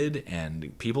translated,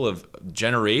 and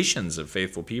generations of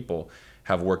faithful people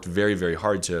have worked very, very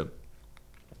hard to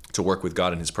work with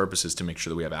God and his purposes to make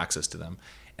sure that we have access to them.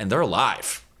 And they're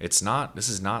alive. This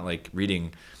is not like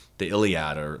reading the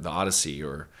Iliad or the Odyssey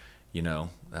or,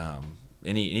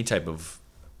 any type of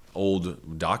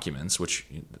old documents which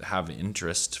have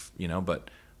interest, but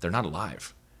they're not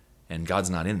alive, and God's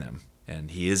not in them,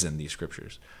 and he is in these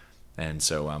scriptures. And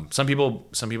so some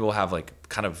people have like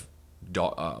kind of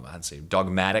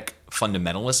dogmatic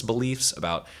fundamentalist beliefs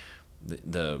about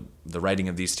the writing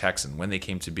of these texts and when they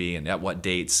came to be and at what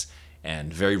dates,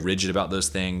 and very rigid about those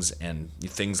things, and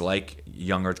things like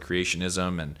young earth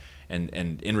creationism,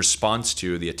 and in response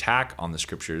to the attack on the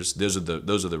scriptures, those are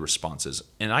the responses,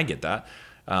 and I get that.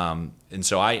 And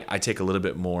so I take a little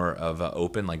bit more of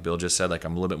open, like Bill just said, like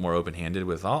I'm a little bit more open-handed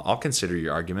with, I'll consider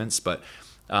your arguments, but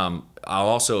I'll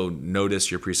also notice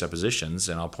your presuppositions,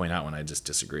 and I'll point out when I just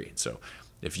disagree. So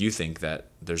if you think that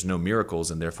there's no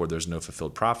miracles and therefore there's no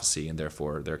fulfilled prophecy, and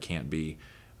therefore there can't be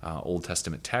Old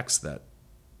Testament texts that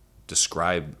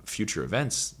describe future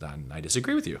events, then I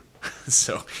disagree with you.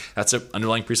 So that's an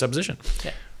underlying presupposition.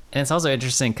 Yeah. And it's also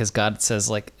interesting because God says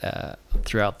like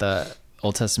throughout the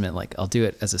Old Testament, like I'll do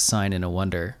it as a sign and a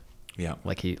wonder. Yeah.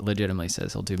 Like he legitimately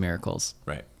says he'll do miracles.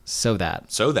 Right. So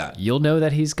that you'll know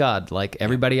that he's God. Like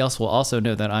everybody else will also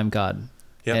know that I'm God.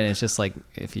 Yep. And it's just like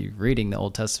if you're reading the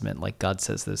Old Testament, like God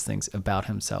says those things about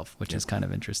himself, which is kind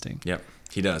of interesting. Yep,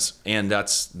 he does. And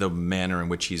that's the manner in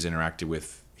which he's interacted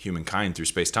with humankind through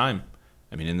space-time.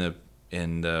 I mean,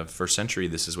 in the first century,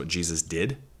 this is what Jesus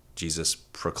did. Jesus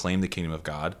proclaimed the kingdom of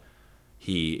God.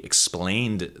 He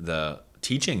explained the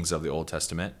teachings of the Old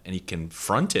Testament, and he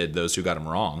confronted those who got him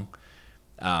wrong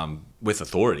with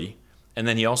authority. And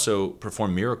then he also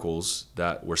performed miracles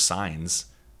that were signs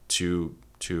to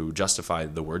justify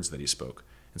the words that he spoke.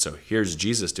 And so here's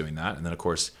Jesus doing that. And then, of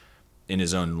course, in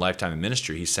his own lifetime of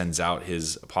ministry, he sends out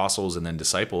his apostles and then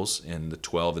disciples in the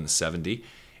 12 and the 70.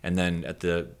 And then at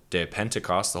the day of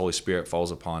Pentecost, the Holy Spirit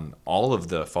falls upon all of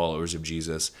the followers of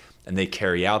Jesus, and they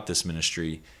carry out this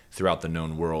ministry throughout the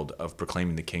known world of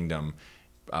proclaiming the kingdom,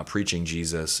 preaching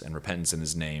Jesus and repentance in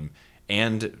his name,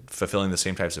 and fulfilling the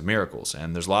same types of miracles.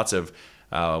 And there's lots of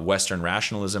Western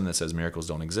rationalism that says miracles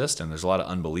don't exist, and there's a lot of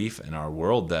unbelief in our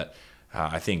world that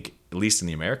I think, at least in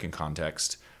the American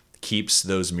context, keeps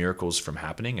those miracles from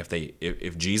happening.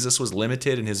 If Jesus was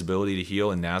limited in his ability to heal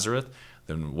in Nazareth,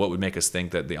 then what would make us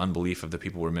think that the unbelief of the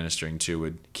people we're ministering to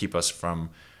would keep us from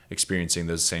experiencing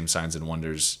those same signs and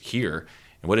wonders here?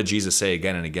 And what did Jesus say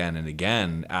again and again and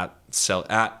again at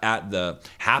the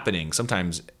happening,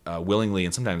 sometimes willingly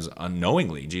and sometimes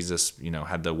unknowingly? Jesus,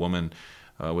 had the woman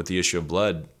with the issue of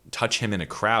blood touch him in a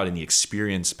crowd, and he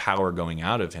experienced power going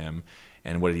out of him.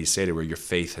 And what did he say to her? Your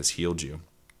faith has healed you.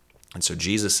 And so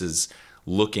Jesus is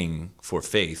looking for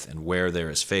faith, and where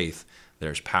there is faith,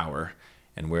 there's power.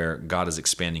 And where God is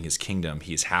expanding his kingdom,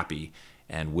 he is happy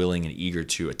and willing and eager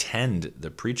to attend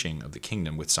the preaching of the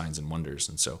kingdom with signs and wonders.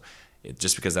 And so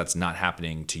just because that's not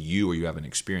happening to you or you haven't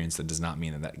experienced, that does not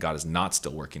mean that God is not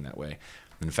still working that way.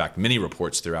 In fact, many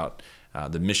reports throughout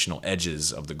the missional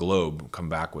edges of the globe come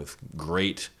back with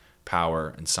great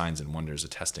power and signs and wonders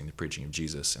attesting the preaching of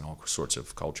Jesus in all sorts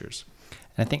of cultures.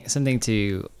 And I think something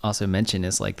to also mention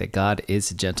is like that God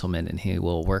is a gentleman and he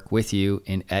will work with you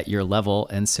at your level.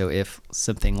 And so if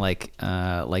something like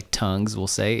tongues, we'll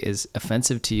say, is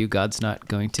offensive to you, God's not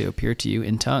going to appear to you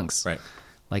in tongues. Right.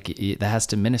 Like that has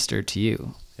to minister to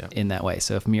you in that way.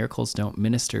 So if miracles don't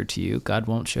minister to you, God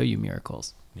won't show you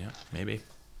miracles. Yeah, maybe.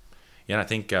 Yeah, and I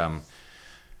think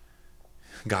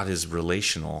God is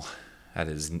relational at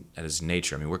his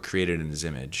nature. I mean, we're created in his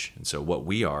image, and so what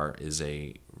we are is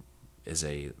a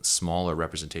smaller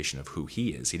representation of who he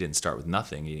is. He didn't start with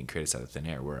nothing. He didn't create us out of thin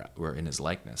air. We're in his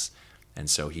likeness, and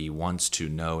so he wants to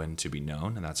know and to be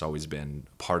known, and that's always been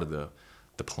part of the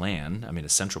plan. I mean, a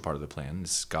central part of the plan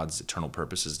is God's eternal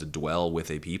purpose is to dwell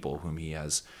with a people whom he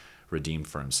has redeemed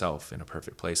for himself in a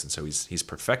perfect place. And so he's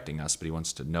perfecting us, but he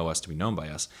wants to know us, to be known by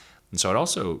us. And so I'd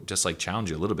also just like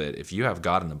challenge you a little bit. If you have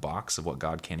God in the box of what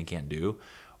God can and can't do,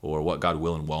 or what God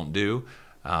will and won't do,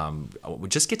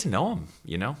 just get to know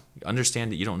him,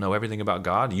 understand that you don't know everything about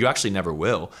God. You actually never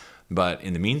will. But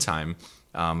in the meantime,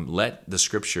 let the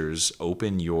scriptures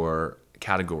open your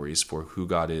categories for who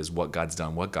God is, what God's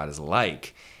done, what God is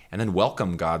like, and then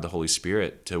welcome God, the Holy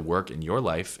Spirit, to work in your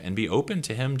life and be open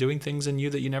to him doing things in you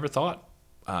that you never thought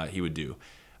he would do.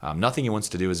 Nothing he wants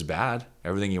to do is bad.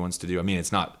 Everything he wants to do, I mean,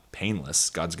 it's not painless.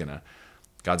 God's gonna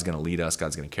lead us.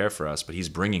 God's gonna care for us, but he's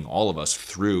bringing all of us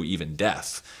through even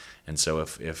death. And so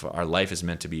if our life is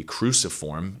meant to be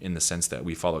cruciform in the sense that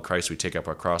we follow Christ, we take up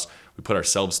our cross, we put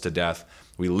ourselves to death,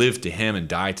 we live to him and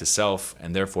die to self,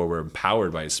 and therefore we're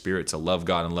empowered by his Spirit to love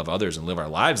God and love others and live our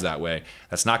lives that way,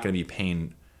 that's not going to be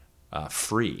pain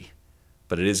free,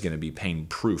 but it is going to be pain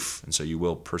proof. And so you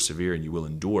will persevere and you will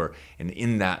endure. And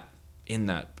in that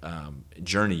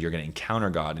journey, you're going to encounter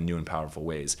God in new and powerful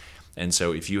ways. And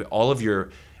so if you all of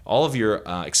your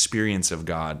experience of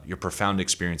God, your profound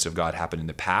experience of God happened in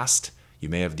the past, you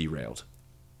may have derailed.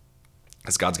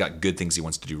 Because God's got good things he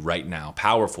wants to do right now,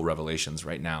 powerful revelations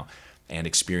right now, and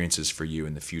experiences for you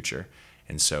in the future.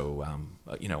 And so,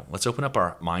 let's open up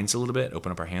our minds a little bit,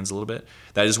 open up our hands a little bit.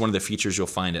 That is one of the features you'll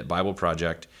find at Bible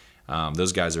Project.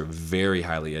 Those guys are very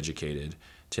highly educated.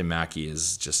 Tim Mackey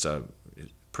is just a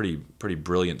pretty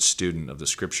brilliant student of the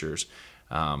scriptures.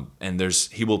 And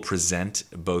he will present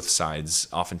both sides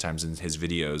oftentimes in his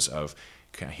videos of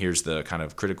here's the kind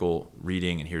of critical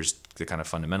reading and here's the kind of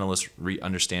fundamentalist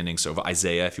understanding. So of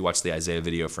Isaiah, if you watch the Isaiah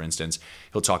video, for instance,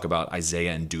 he'll talk about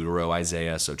Isaiah and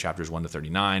Deutero-Isaiah, so chapters 1 to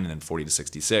 39 and then 40 to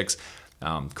 66.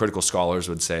 Critical scholars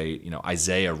would say,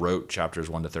 Isaiah wrote chapters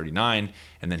 1 to 39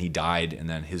 and then he died, and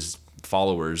then his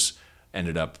followers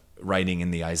ended up writing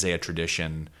in the Isaiah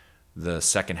tradition the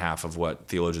second half of what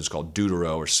theologians call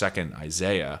Deutero or second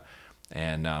Isaiah.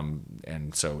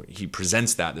 And so he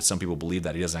presents that some people believe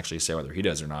that. He doesn't actually say whether he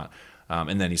does or not.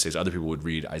 And then he says other people would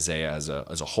read Isaiah as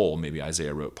a whole. Maybe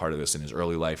Isaiah wrote part of this in his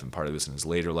early life and part of this in his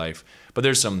later life. But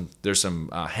there's some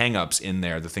hang-ups in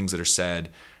there, the things that are said,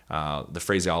 the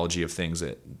phraseology of things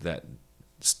that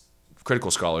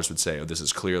critical scholars would say, this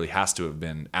is clearly has to have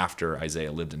been after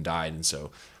Isaiah lived and died. And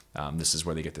so this is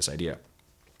where they get this idea.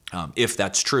 If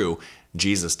that's true,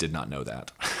 Jesus did not know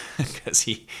that because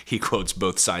he quotes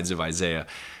both sides of Isaiah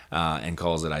and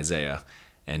calls it Isaiah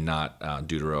and not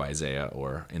Deutero-Isaiah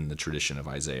or in the tradition of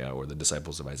Isaiah or the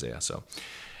disciples of Isaiah. So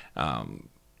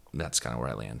that's kind of where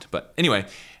I land. But anyway,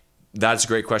 that's a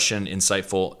great question,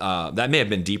 insightful. That may have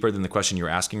been deeper than the question you were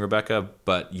asking, Rebecca.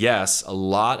 But yes, a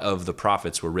lot of the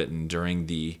prophets were written during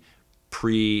the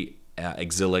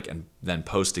exilic and then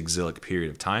post-exilic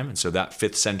period of time. And so that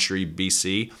 5th century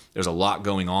BC, there's a lot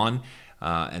going on.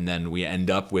 And then we end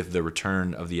up with the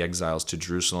return of the exiles to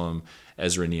Jerusalem,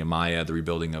 Ezra, Nehemiah, the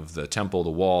rebuilding of the temple,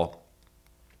 the wall,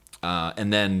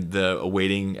 and then the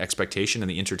awaiting expectation in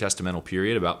the intertestamental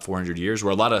period, about 400 years,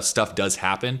 where a lot of stuff does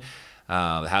happen.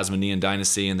 The Hasmonean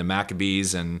dynasty and the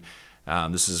Maccabees, and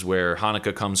this is where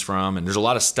Hanukkah comes from. And there's a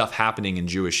lot of stuff happening in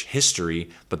Jewish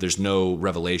history, but there's no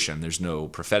revelation. There's no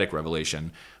prophetic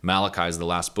revelation. Malachi is the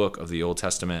last book of the Old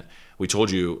Testament. We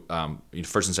told you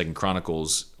 1st and 2nd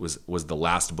Chronicles was the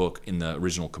last book in the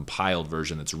original compiled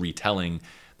version that's retelling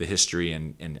the history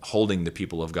and holding the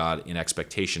people of God in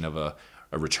expectation of a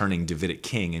returning Davidic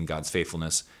king and God's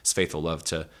faithfulness, his faithful love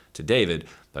to David.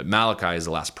 But Malachi is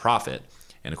the last prophet.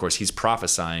 And of course, he's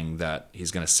prophesying that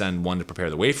he's going to send one to prepare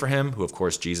the way for him, who of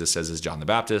course Jesus says is John the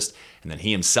Baptist. And then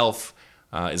he himself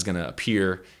is going to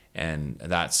appear, and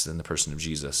that's in the person of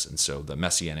Jesus. And so the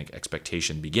messianic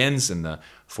expectation begins in the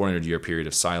 400-year period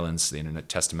of silence. The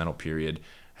intertestamental period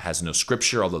has no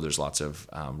scripture, although there's lots of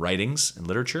writings and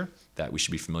literature that we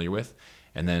should be familiar with.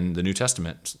 And then the New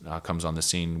Testament comes on the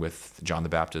scene with John the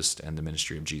Baptist and the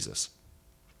ministry of Jesus.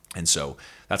 And so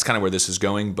that's kind of where this is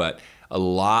going. But a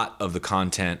lot of the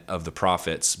content of the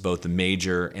prophets, both the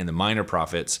major and the minor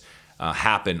prophets,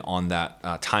 happen on that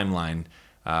timeline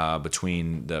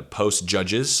between the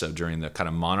post-Judges, so during the kind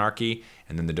of monarchy,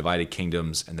 and then the divided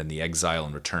kingdoms, and then the exile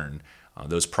and return.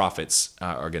 Those prophets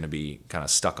are going to be kind of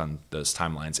stuck on those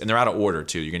timelines. And they're out of order,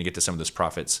 too. You're going to get to some of those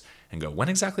prophets and go, when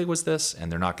exactly was this?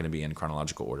 And they're not going to be in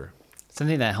chronological order.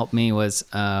 Something that helped me was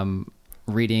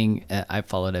reading. I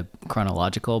followed a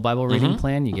chronological Bible reading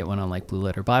plan. You get one on like Blue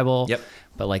Letter Bible. Yep.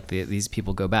 But like these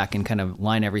people go back and kind of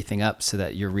line everything up so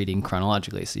that you're reading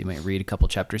chronologically. So you might read a couple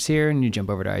chapters here and you jump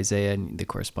over to Isaiah and the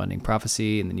corresponding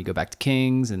prophecy, and then you go back to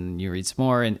Kings and you read some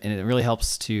more. And it really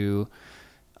helps to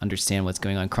understand what's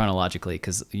going on chronologically,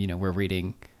 because we're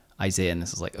reading Isaiah and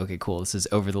this is like, okay, cool, this is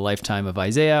over the lifetime of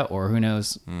Isaiah, or who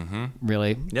knows,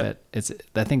 really. Yep. But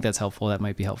I think that's helpful. That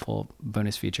might be helpful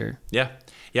bonus feature. Yeah,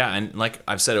 and like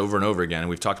I've said over and over again, and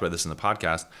we've talked about this in the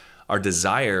podcast, our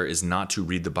desire is not to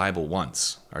read the Bible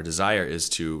once. Our desire is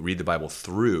to read the Bible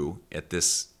through at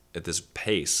this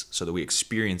pace so that we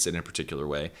experience it in a particular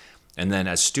way. And then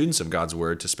as students of God's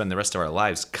Word, to spend the rest of our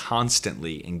lives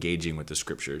constantly engaging with the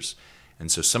Scriptures.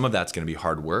 And so some of that's going to be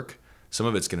hard work. Some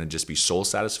of it's going to just be soul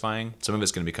satisfying. Some of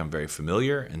it's going to become very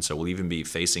familiar. And so we'll even be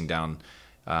facing down,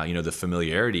 the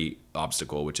familiarity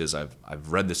obstacle, which is I've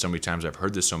read this so many times. I've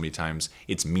heard this so many times.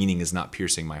 Its meaning is not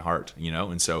piercing my heart,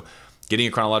 And so getting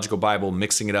a chronological Bible,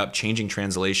 mixing it up, changing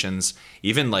translations,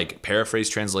 even like paraphrase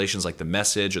translations like the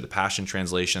Message or the Passion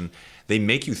Translation, they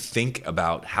make you think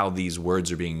about how these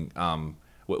words are being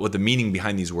what the meaning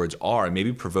behind these words are, and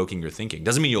maybe provoking your thinking.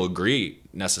 Doesn't mean you'll agree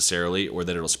necessarily or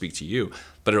that it'll speak to you,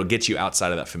 but it'll get you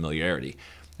outside of that familiarity.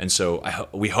 And so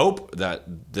we hope that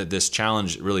this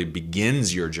challenge really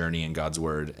begins your journey in God's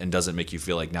Word and doesn't make you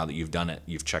feel like now that you've done it,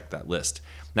 you've checked that list.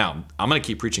 Now, I'm going to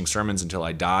keep preaching sermons until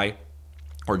I die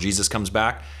or Jesus comes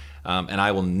back, and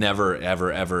I will never, ever,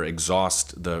 ever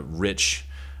exhaust the rich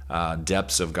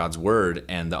depths of God's Word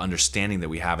and the understanding that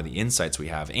we have and the insights we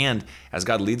have. And as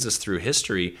God leads us through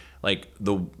history, like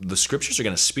the Scriptures are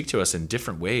going to speak to us in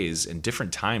different ways, in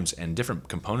different times, and different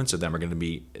components of them are going to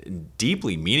be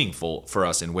deeply meaningful for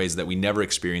us in ways that we never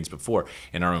experienced before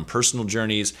in our own personal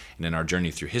journeys and in our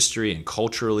journey through history and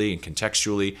culturally and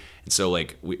contextually. And so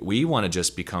like we want to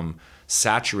just become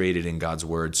saturated in God's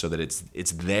Word so that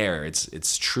it's there,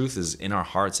 its truth is in our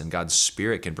hearts, and God's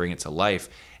Spirit can bring it to life,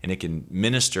 and it can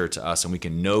minister to us, and we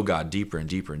can know God deeper and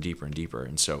deeper and deeper and deeper.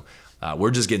 And so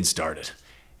we're just getting started,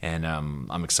 and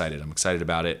I'm excited. I'm excited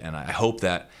about it, and I hope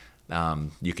that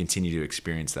you continue to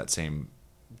experience that same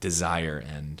desire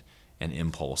and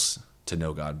impulse to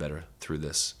know God better through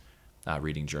this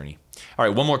reading journey. All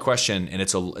right, one more question, and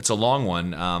it's a long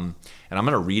one, and I'm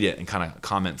going to read it and kind of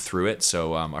comment through it.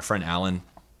 So our friend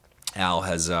Al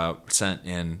has sent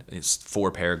in his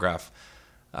 4-paragraph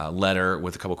letter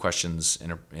with a couple questions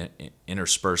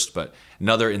interspersed, but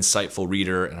another insightful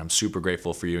reader, and I'm super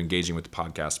grateful for you engaging with the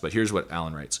podcast. But here's what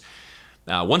Alan writes.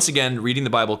 Once again, reading the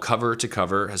Bible cover to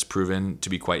cover has proven to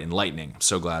be quite enlightening. I'm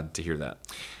so glad to hear that.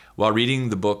 While reading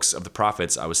the books of the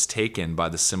prophets, I was taken by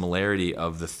the similarity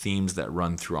of the themes that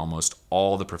run through almost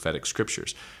all the prophetic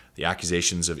scriptures. The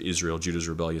accusations of Israel, Judah's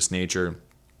rebellious nature,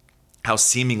 how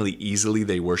seemingly easily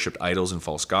they worshipped idols and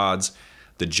false gods,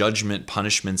 the judgment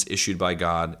punishments issued by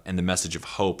God, and the message of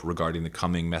hope regarding the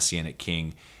coming Messianic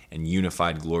King and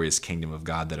unified glorious kingdom of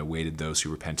God that awaited those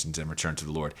who repented and returned to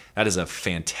the Lord. That is a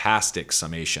fantastic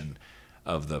summation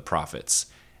of the prophets.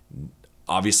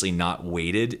 Obviously not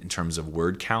weighted in terms of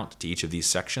word count to each of these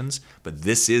sections, but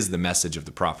this is the message of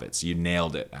the prophets. You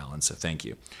nailed it, Alan, so thank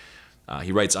you.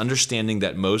 He writes, understanding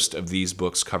that most of these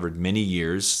books covered many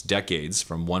years, decades,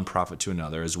 from one prophet to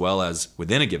another, as well as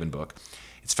within a given book,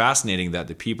 it's fascinating that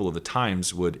the people of the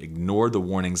times would ignore the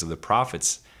warnings of the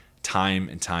prophets time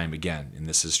and time again. And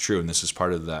this is true, and this is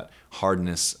part of that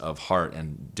hardness of heart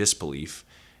and disbelief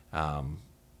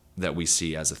that we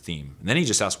see as a theme. And then he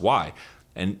just asks why.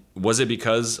 And was it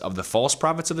because of the false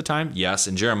prophets of the time? Yes,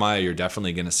 in Jeremiah, you're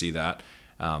definitely going to see that.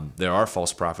 There are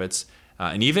false prophets.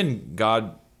 And even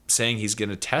God saying he's going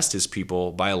to test his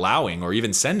people by allowing or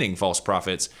even sending false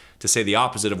prophets to say the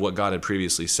opposite of what God had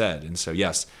previously said. And so,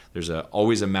 yes, there's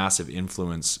always a massive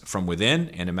influence from within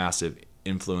and a massive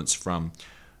influence from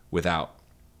without.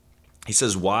 He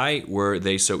says, why were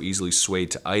they so easily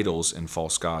swayed to idols and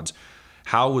false gods?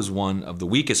 how was one of the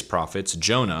weakest prophets,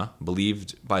 Jonah,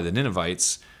 believed by the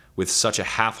Ninevites with such a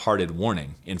half-hearted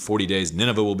warning? In 40 days,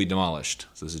 Nineveh will be demolished.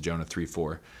 So this is Jonah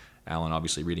 3:4. Alan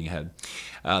obviously reading ahead.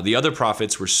 The other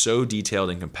prophets were so detailed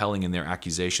and compelling in their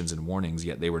accusations and warnings,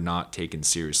 yet they were not taken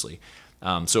seriously.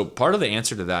 So part of the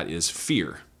answer to that is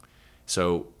fear.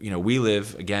 So, we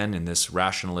live, again, in this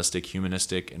rationalistic,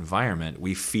 humanistic environment.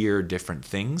 We fear different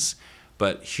things,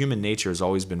 but human nature has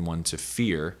always been one to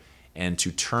fear and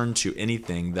to turn to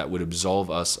anything that would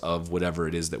absolve us of whatever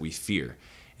it is that we fear.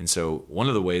 And so one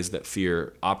of the ways that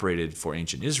fear operated for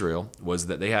ancient Israel was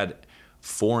that they had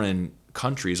foreign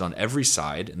countries on every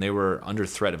side, and they were under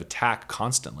threat of attack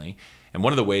constantly. And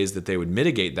one of the ways that they would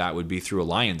mitigate that would be through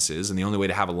alliances. And the only way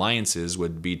to have alliances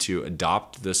would be to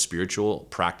adopt the spiritual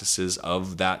practices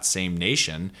of that same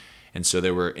nation. And so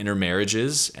there were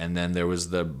intermarriages, and then there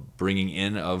was the bringing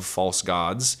in of false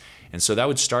gods. And so that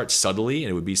would start subtly,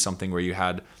 and it would be something where you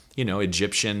had,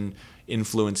 Egyptian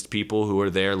influenced people who are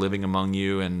there living among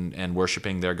you and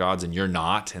worshiping their gods, and you're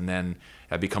not. And then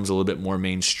that becomes a little bit more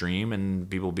mainstream, and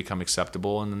people become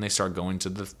acceptable, and then they start going to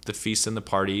the feasts and the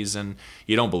parties, and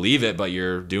you don't believe it, but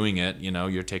you're doing it.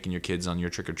 You're taking your kids on your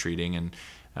trick-or-treating, and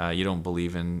you don't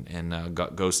believe in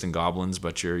ghosts and goblins,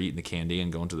 but you're eating the candy and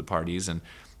going to the parties.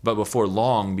 But before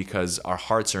long, because our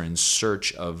hearts are in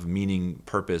search of meaning,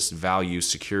 purpose, value,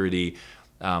 security,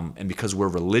 and because we're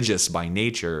religious by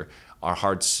nature, our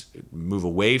hearts move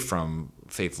away from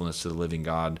faithfulness to the living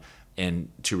God and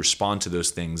to respond to those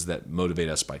things that motivate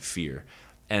us by fear.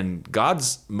 And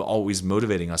God's always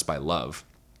motivating us by love.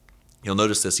 You'll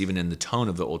notice this even in the tone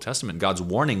of the Old Testament. God's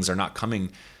warnings are not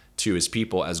coming to his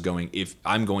people as going, if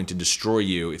I'm going to destroy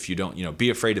you if you don't,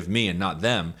 be afraid of me and not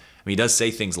them. I mean, he does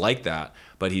say things like that,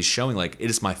 but he's showing it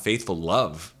is my faithful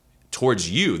love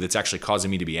towards you that's actually causing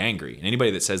me to be angry. And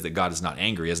anybody that says that God is not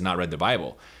angry has not read the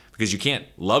Bible, because you can't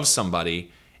love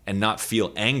somebody and not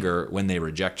feel anger when they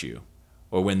reject you,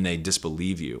 or when they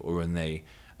disbelieve you, or when they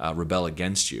rebel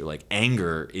against you.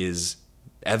 Anger is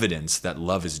evidence that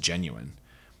love is genuine.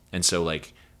 And so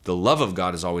the love of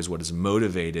God is always what has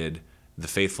motivated the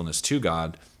faithfulness to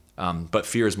God, but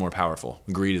fear is more powerful.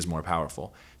 Greed is more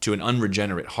powerful. To an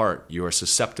unregenerate heart, you are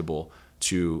susceptible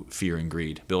to fear and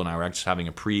greed. Bill and I were just having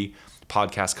a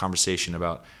pre-podcast conversation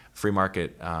about free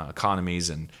market economies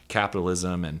and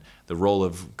capitalism and the role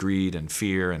of greed and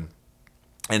fear, and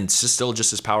it's still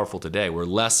just as powerful today. We're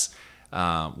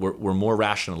we're more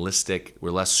rationalistic,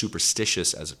 we're less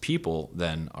superstitious as a people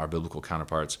than our biblical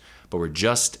counterparts, but we're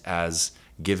just as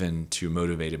given to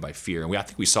motivated by fear. And I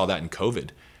think we saw that in COVID.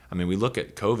 I mean, we look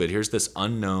at COVID, here's this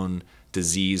unknown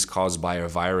disease caused by a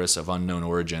virus of unknown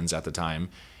origins at the time.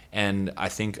 And I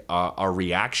think our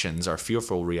reactions, our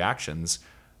fearful reactions,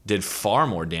 did far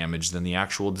more damage than the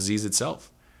actual disease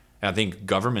itself. And I think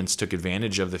governments took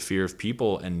advantage of the fear of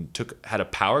people and had a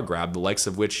power grab, the likes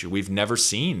of which we've never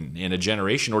seen in a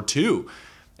generation or two.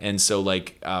 And so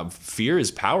fear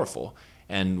is powerful.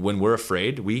 And when we're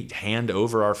afraid, we hand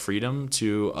over our freedom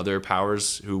to other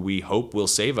powers who we hope will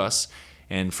save us.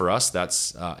 And for us,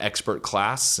 that's expert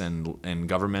class and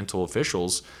governmental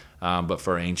officials. But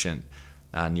for our ancient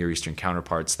Near Eastern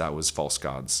counterparts, that was false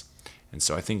gods. And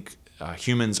so I think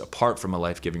humans, apart from a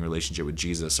life-giving relationship with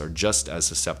Jesus, are just as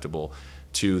susceptible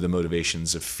to the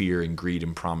motivations of fear and greed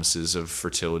and promises of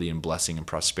fertility and blessing and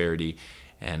prosperity.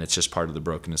 And it's just part of the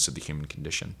brokenness of the human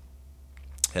condition.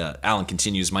 Alan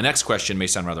continues, my next question may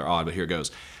sound rather odd, but here it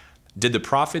goes. Did the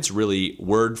prophets really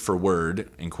word for word,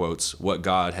 in quotes, what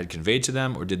God had conveyed to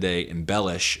them, or did they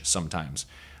embellish sometimes?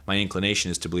 My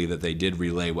inclination is to believe that they did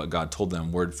relay what God told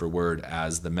them word for word,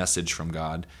 as the message from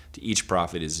God to each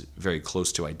prophet is very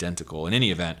close to identical. In any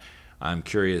event, I'm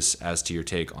curious as to your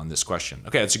take on this question.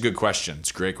 Okay, that's a good question.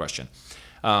 It's a great question.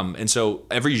 And so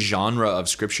every genre of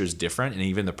scripture is different, and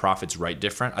even the prophets write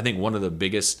different. I think one of the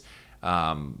biggest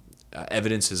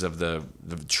evidences of the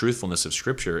truthfulness of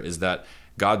scripture is that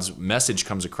God's message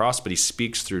comes across, but he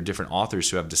speaks through different authors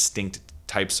who have distinct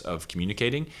types of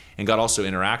communicating, and God also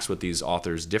interacts with these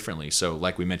authors differently. So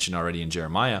like we mentioned already in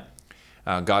Jeremiah,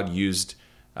 God used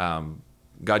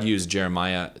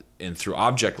Jeremiah through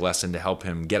object lesson to help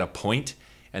him get a point,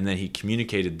 and then he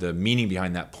communicated the meaning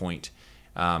behind that point.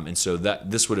 And so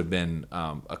that this would have been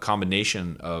a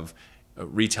combination of a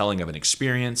retelling of an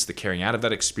experience, the carrying out of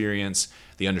that experience,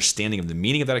 the understanding of the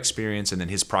meaning of that experience, and then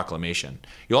his proclamation.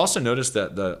 You'll also notice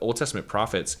that the Old Testament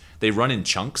prophets, they run in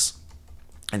chunks.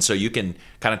 And so you can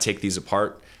kind of take these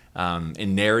apart.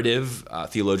 In narrative,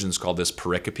 theologians call this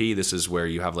pericope. This is where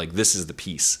you have this is the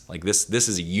piece. This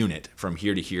is a unit from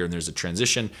here to here, and there's a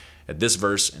transition at this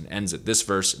verse and ends at this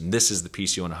verse, and this is the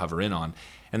piece you want to hover in on.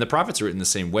 And the prophets are written the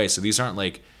same way. So these aren't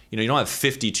you don't have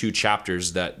 52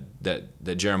 chapters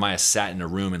that Jeremiah sat in a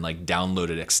room and like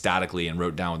downloaded ecstatically and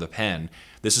wrote down with a pen.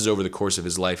 This is over the course of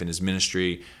his life and his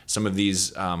ministry. Some of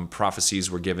these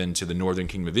prophecies were given to the northern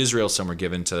kingdom of Israel. Some were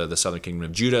given to the southern kingdom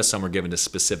of Judah. Some were given to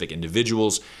specific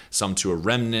individuals, some to a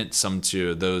remnant, some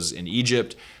to those in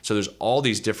Egypt. So there's all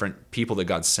these different people that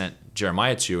God sent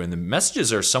Jeremiah to. And the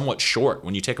messages are somewhat short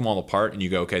when you take them all apart and you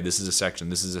go, okay, this is a section,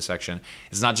 this is a section.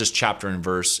 It's not just chapter and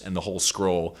verse and the whole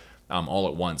scroll all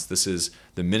at once. This is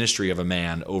the ministry of a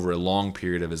man over a long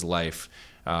period of his life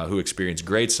who experienced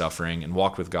great suffering and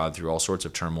walked with God through all sorts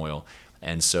of turmoil.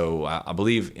 And so I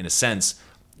believe, in a sense,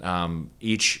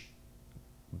 each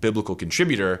biblical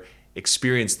contributor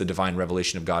experienced the divine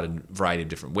revelation of God in a variety of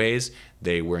different ways.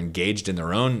 They were engaged in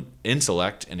their own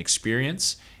intellect and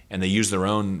experience, and they used their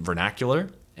own vernacular.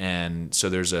 And so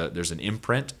there's an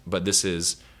imprint, but this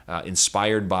is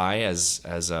inspired by, as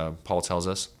Paul tells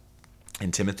us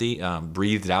in Timothy,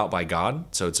 breathed out by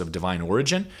God. So it's of divine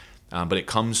origin. But it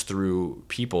comes through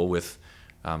people with,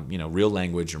 real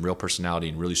language and real personality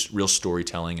and really real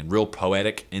storytelling and real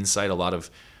poetic insight. A lot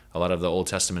of the Old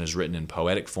Testament is written in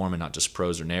poetic form and not just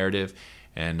prose or narrative.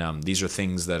 And these are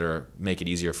things that make it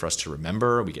easier for us to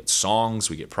remember. We get songs,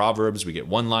 we get proverbs, we get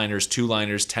one-liners,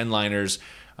 two-liners, 10-liners.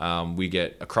 We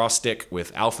get acrostic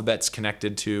with alphabets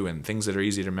connected to and things that are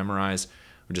easy to memorize.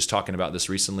 We're just talking about this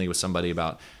recently with somebody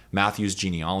about Matthew's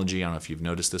genealogy. I don't know if you've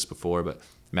noticed this before, but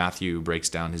Matthew breaks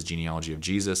down his genealogy of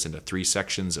Jesus into 3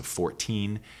 sections of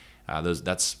 14.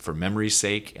 That's for memory's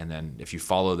sake. And then if you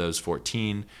follow those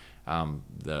 14,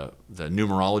 the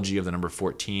numerology of the number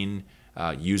 14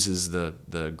 uses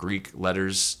the Greek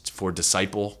letters for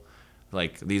disciple.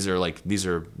 These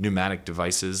are pneumatic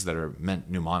devices that are meant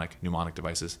mnemonic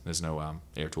devices. There's no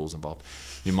air tools involved.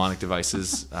 Mnemonic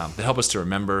devices that help us to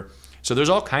remember. So there's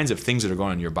all kinds of things that are going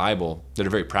on in your Bible that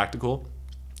are very practical,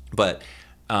 but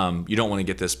you don't want to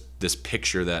get this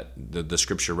picture that the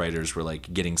scripture writers were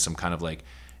like getting some kind of like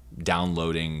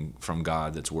downloading from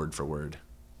God that's word for word.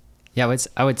 Yeah,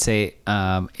 I would say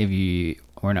are we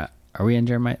in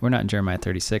Jeremiah? We're not in Jeremiah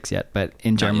 36 yet, but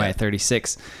in Jeremiah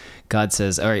 36, God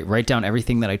says, all right, write down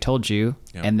everything that I told you.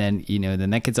 Yep. And then, then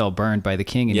that gets all burned by the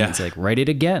king and he's like, write it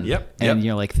again. Yep. And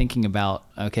you're like thinking about,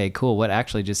 okay, cool. What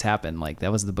actually just happened? Like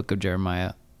that was the book of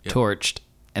Jeremiah torched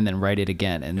and then write it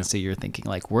again. And so you're thinking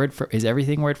like is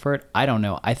everything word for it? I don't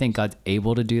know. I think God's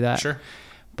able to do that. Sure.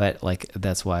 But like,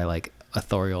 that's why like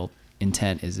authorial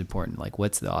intent is important. Like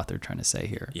what's the author trying to say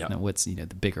here? Yeah. And what's, the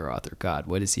bigger author, God,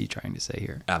 what is he trying to say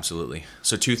here? Absolutely.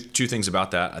 So two things about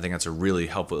that. I think that's a really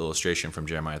helpful illustration from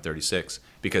Jeremiah 36,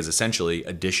 because essentially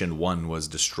edition 1 was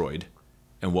destroyed.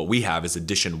 And what we have is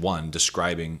edition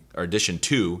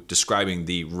 2 describing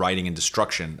the writing and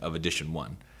destruction of edition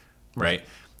 1. Right?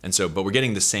 And so, but we're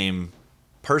getting the same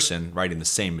person writing the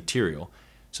same material.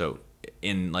 So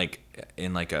in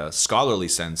a scholarly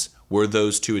sense, were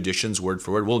those 2 editions word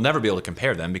for word? We'll never be able to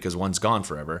compare them because one's gone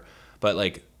forever. But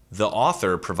like the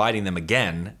author providing them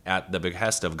again at the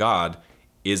behest of God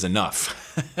is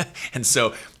enough. And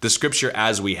so the scripture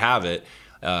as we have it,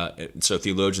 so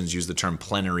theologians use the term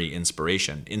plenary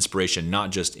inspiration. Inspiration not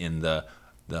just in the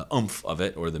oomph of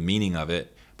it or the meaning of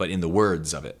it, but in the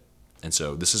words of it. And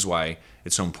so this is why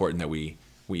it's so important that we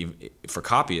for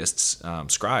copyists,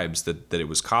 scribes, that it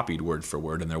was copied word for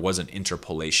word and there wasn't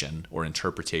interpolation or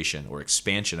interpretation or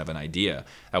expansion of an idea.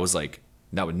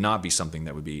 That would not be something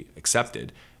that would be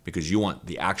accepted, because you want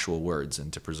the actual words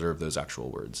and to preserve those actual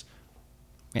words.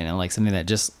 And like something that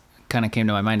just kind of came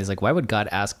to my mind is like, why would God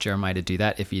ask Jeremiah to do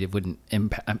that if he wouldn't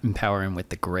empower him with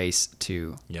the grace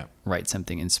to write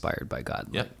something inspired by God?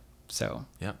 Yep. So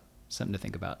something to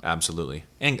think about. Absolutely.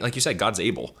 And like you said, God's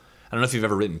able. I don't know if you've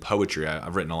ever written poetry.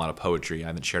 I've written a lot of poetry. I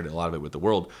haven't shared a lot of it with the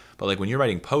world. But like when you're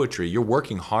writing poetry, you're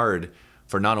working hard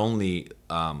for not only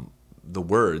the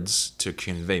words to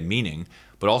convey meaning,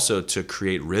 but also to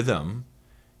create rhythm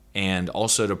and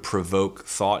also to provoke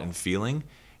thought and feeling.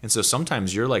 And so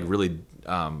sometimes you're like really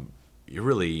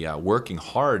working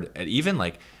hard at even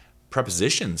like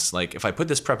prepositions. Like if I put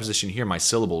this preposition here, my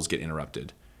syllables get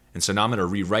interrupted. And so now I'm going to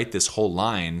rewrite this whole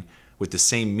line with the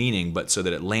same meaning, but so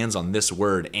that it lands on this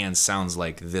word and sounds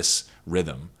like this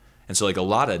rhythm. And so like a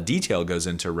lot of detail goes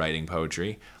into writing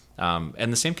poetry.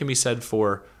 And the same can be said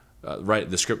for the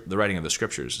writing of the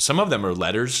scriptures. Some of them are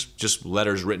letters, just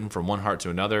letters written from one heart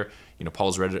to another.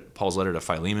 Paul's letter to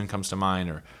Philemon comes to mind,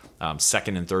 or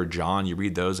 2nd and 3rd John. You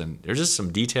read those and there's just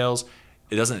some details.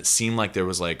 It doesn't seem like there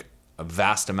was like a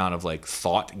vast amount of like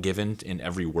thought given in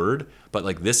every word, but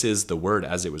like this is the word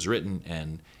as it was written,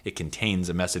 and it contains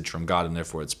a message from God, and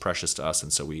therefore it's precious to us,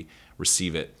 and so we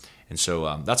receive it. And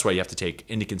so that's why you have to take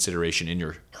into consideration in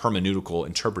your hermeneutical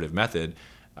interpretive method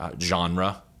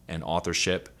genre and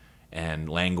authorship and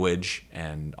language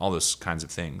and all those kinds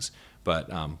of things. But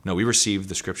no, we receive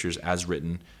the scriptures as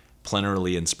written,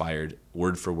 plenarily inspired,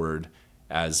 word for word,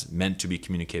 as meant to be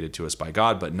communicated to us by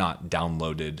God, but not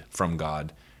downloaded from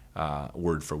God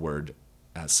word for word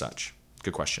as such.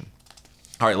 Good question.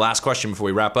 All right, last question before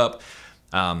we wrap up.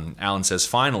 Alan says,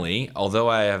 finally, although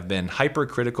I have been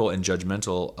hypercritical and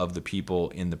judgmental of the people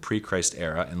in the pre-Christ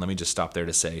era, and let me just stop there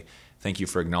to say thank you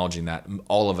for acknowledging that.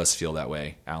 All of us feel that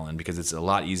way, Alan, because it's a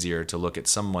lot easier to look at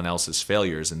someone else's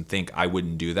failures and think I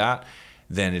wouldn't do that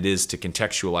than it is to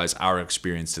contextualize our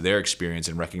experience to their experience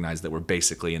and recognize that we're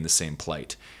basically in the same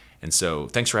plight. And so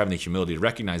thanks for having the humility to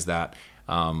recognize that.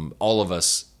 All of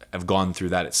us have gone through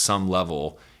that at some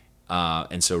level.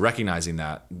 And so recognizing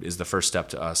that is the first step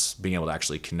to us being able to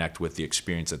actually connect with the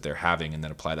experience that they're having and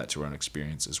then apply that to our own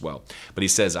experience as well. But he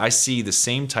says, I see the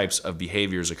same types of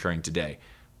behaviors occurring today.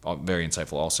 Very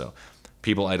insightful also.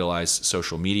 People idolize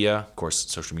social media, of course,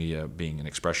 social media being an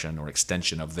expression or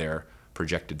extension of their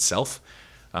projected self.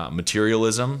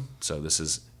 Materialism, so this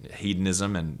is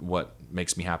hedonism, and what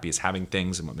makes me happy is having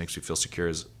things, and what makes me feel secure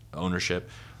is ownership.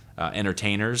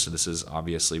 Entertainers, so this is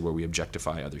obviously where we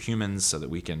objectify other humans so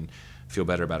that we can feel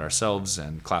better about ourselves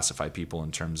and classify people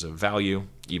in terms of value.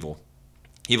 Evil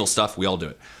stuff, we all do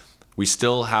it. We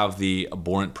still have the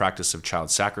abhorrent practice of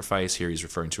child sacrifice. Here he's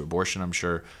referring to abortion, I'm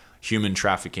sure. Human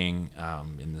trafficking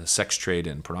in the sex trade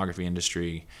and pornography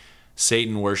industry.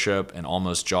 Satan worship and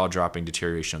almost jaw-dropping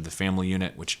deterioration of the family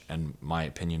unit, which, in my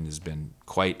opinion, has been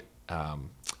quite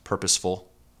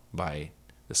purposeful by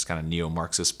this kind of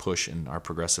neo-Marxist push in our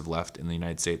progressive left in the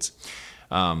United States.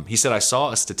 He said, I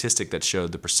saw a statistic that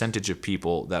showed the percentage of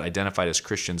people that identified as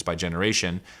Christians by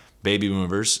generation, baby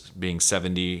boomers being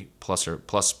 70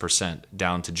 plus percent,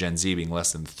 down to Gen Z being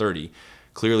less than 30.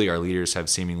 Clearly, our leaders have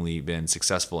seemingly been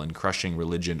successful in crushing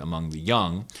religion among the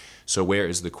young. So where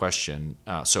is the question?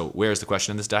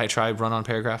 In this diatribe run-on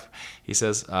paragraph? He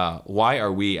says, why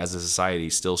are we as a society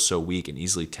still so weak and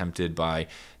easily tempted by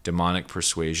demonic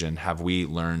persuasion? Have we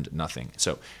learned nothing?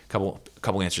 So a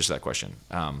couple answers to that question.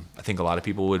 I think a lot of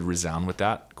people would resound with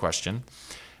that question.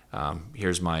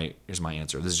 Here's my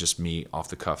answer. This is just me off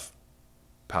the cuff,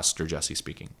 Pastor Jesse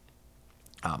speaking.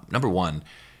 Number one,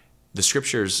 the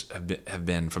scriptures have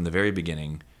been from the very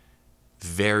beginning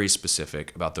very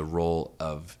specific about the role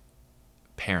of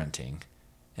parenting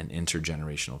and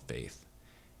intergenerational faith.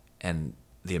 And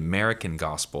the American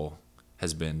gospel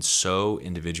has been so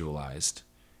individualized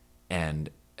and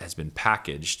has been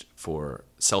packaged for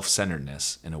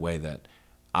self-centeredness in a way that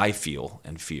I feel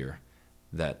and fear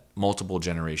that multiple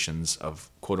generations of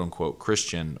quote-unquote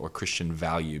Christian or Christian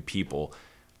valued people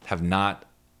have not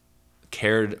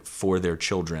cared for their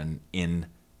children in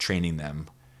training them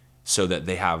so that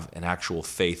they have an actual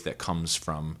faith that comes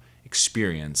from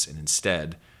experience, and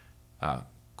instead,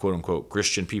 quote-unquote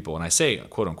Christian people, and I say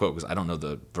quote-unquote because I don't know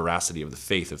the veracity of the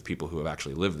faith of people who have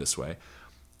actually lived this way,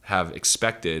 have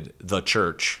expected the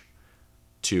church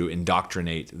to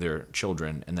indoctrinate their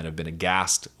children and then have been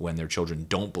aghast when their children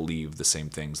don't believe the same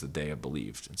things that they have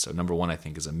believed. And so number one, I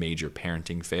think, is a major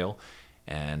parenting fail.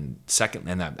 And second,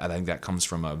 and I think that comes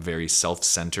from a very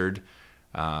self-centered,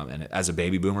 and as a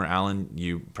baby boomer, Alan,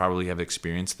 you probably have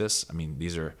experienced this. I mean,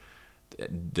 these are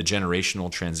the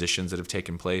generational transitions that have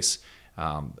taken place.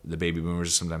 The baby boomers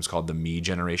are sometimes called the me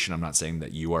generation. I'm not saying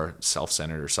that you are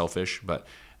self-centered or selfish, but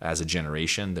as a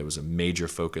generation, there was a major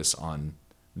focus on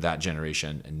that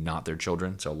generation and not their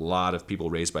children. So a lot of people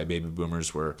raised by baby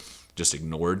boomers were just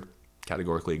ignored,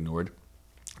 categorically ignored.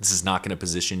 This is not going to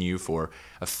position you for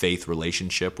a faith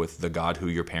relationship with the God who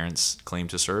your parents claim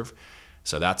to serve.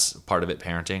 So that's part of it,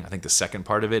 parenting. I think the second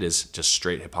part of it is just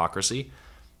straight hypocrisy.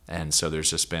 And so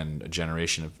there's just been a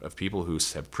generation of people who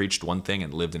have preached one thing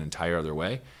and lived an entire other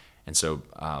way. And so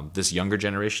this younger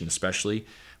generation especially,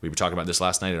 we were talking about this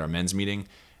last night at our men's meeting,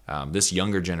 this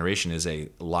younger generation is a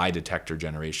lie detector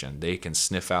generation. They can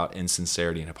sniff out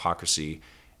insincerity and hypocrisy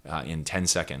in 10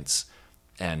 seconds.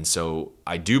 And so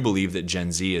I do believe that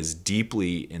Gen Z is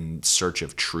deeply in search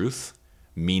of truth,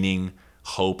 meaning,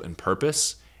 hope, and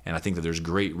purpose. And I think that there's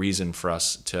great reason for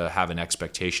us to have an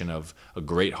expectation of a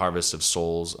great harvest of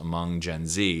souls among Gen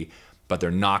Z, but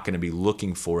they're not going to be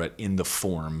looking for it in the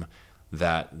form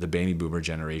that the baby boomer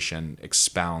generation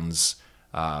expounds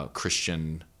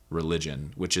Christian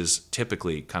religion, which is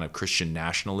typically kind of Christian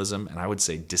nationalism, and I would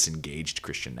say disengaged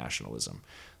Christian nationalism.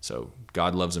 So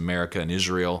God loves America and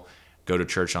Israel. Go to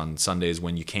church on Sundays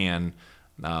when you can,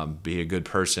 be a good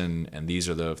person, and these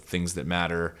are the things that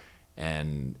matter.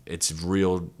 And it's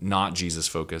real, not Jesus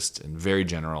focused and very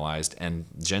generalized, and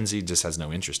Gen Z just has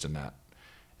no interest in that.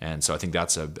 And so I think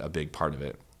that's a big part of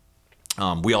it.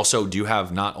 We also do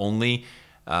have not only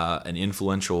an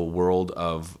influential world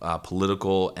of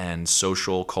political and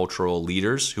social, cultural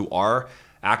leaders who are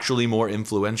actually more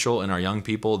influential in our young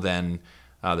people than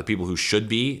the people who should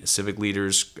be, civic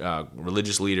leaders,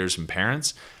 religious leaders, and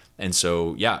parents. And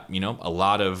so, yeah, a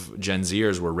lot of Gen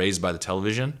Zers were raised by the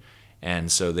television.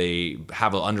 And so they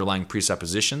have underlying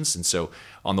presuppositions. And so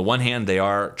on the one hand, they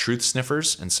are truth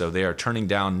sniffers. And so they are turning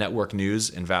down network news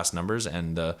in vast numbers,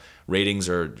 and the ratings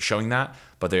are showing that.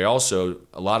 But they also,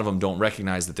 a lot of them don't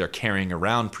recognize that they're carrying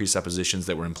around presuppositions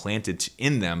that were implanted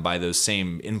in them by those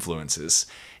same influences.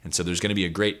 And so there's going to be a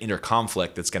great inner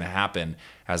conflict that's going to happen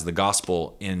as the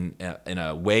gospel in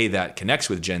a way that connects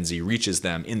with Gen Z reaches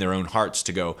them in their own hearts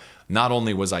to go, not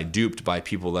only was I duped by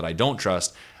people that I don't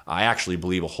trust, I actually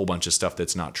believe a whole bunch of stuff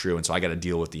that's not true. And so I got to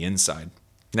deal with the inside.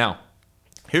 Now,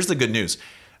 here's the good news.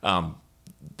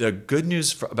 The good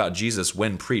news about Jesus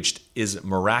when preached is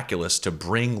miraculous to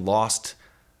bring lost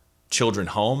children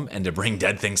home and to bring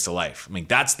dead things to life. I mean,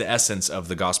 that's the essence of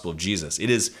the gospel of Jesus. It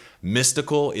is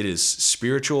mystical, it is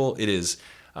spiritual, it is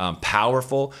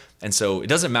powerful. And so it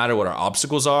doesn't matter what our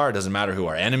obstacles are, it doesn't matter who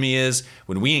our enemy is.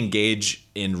 When we engage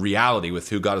in reality with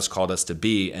who God has called us to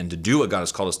be and to do what God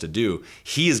has called us to do,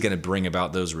 He is going to bring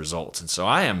about those results. And so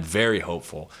I am very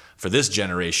hopeful for this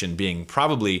generation being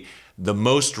probably the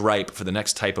most ripe for the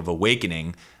next type of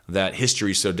awakening that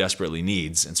history so desperately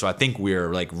needs. And so I think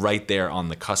we're like right there on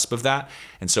the cusp of that.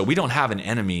 And so we don't have an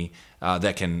enemy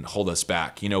that can hold us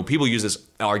back. People use this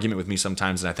argument with me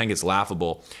sometimes, and I think it's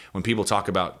laughable when people talk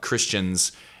about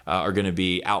Christians are going to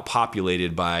be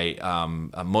outpopulated by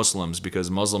Muslims because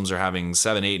Muslims are having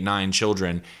 7, 8, 9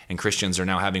 children, and Christians are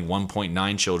now having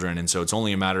 1.9 children. And so it's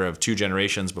only a matter of 2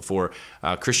 generations before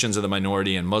Christians are the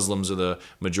minority and Muslims are the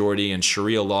majority, and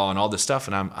Sharia law and all this stuff.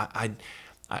 And I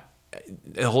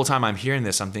the whole time I'm hearing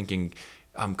this, I'm thinking,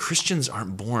 Christians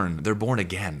aren't born, they're born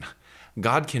again.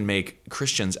 God can make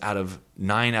Christians out of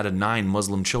 9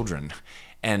 Muslim children.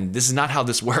 And this is not how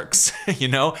this works,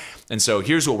 And so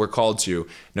here's what we're called to.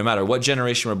 No matter what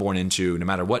generation we're born into, no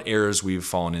matter what errors we've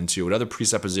fallen into, what other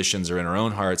presuppositions are in our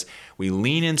own hearts, we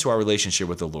lean into our relationship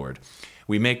with the Lord.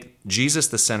 We make Jesus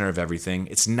the center of everything.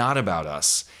 It's not about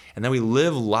us. And then we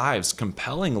live lives,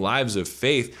 compelling lives of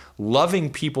faith, loving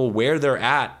people where they're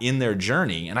at in their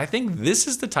journey. And I think this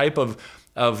is the type of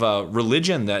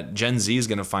religion that Gen Z is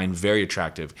going to find very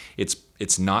attractive.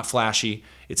 It's not flashy.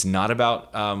 It's not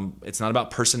about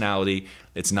personality.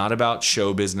 It's not about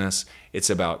show business. It's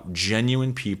about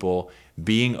genuine people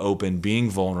being open, being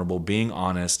vulnerable, being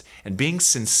honest, and being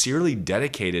sincerely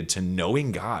dedicated to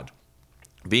knowing God,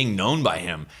 being known by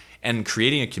Him, and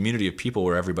creating a community of people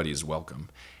where everybody is welcome.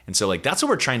 And so that's what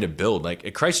we're trying to build.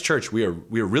 At Christ Church, we are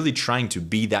really trying to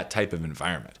be that type of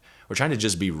environment. We're trying to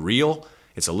just be real.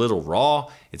 It's a little raw.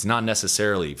 It's not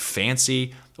necessarily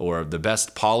fancy or the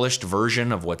best polished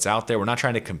version of what's out there. We're not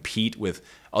trying to compete with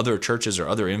other churches or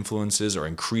other influences or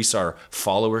increase our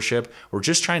followership. We're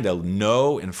just trying to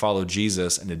know and follow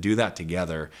Jesus, and to do that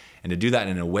together, and to do that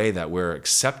in a way that we're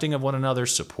accepting of one another,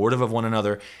 supportive of one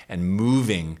another, and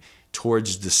moving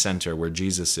towards the center where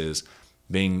Jesus is,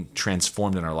 being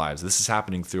transformed in our lives. This is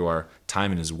happening through our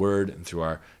time in His Word, and through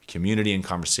our community and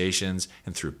conversations,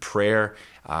 and through prayer,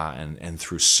 and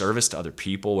through service to other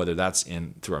people, whether that's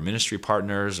through our ministry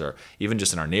partners or even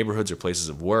just in our neighborhoods or places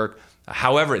of work.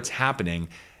 However it's happening,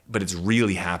 but it's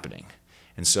really happening.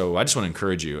 And so I just want to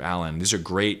encourage you, Alan, these are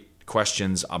great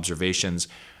questions, observations,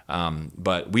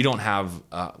 but we don't have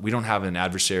an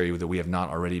adversary that we have not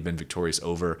already been victorious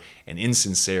over. And in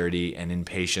sincerity and in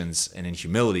patience and in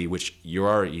humility, which you're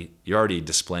already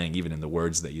displaying even in the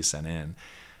words that you sent in,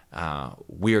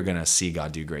 we are going to see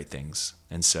God do great things.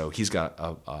 And so He's got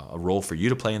a role for you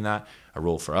to play in that, a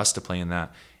role for us to play in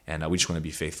that, and we just want to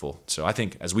be faithful. So I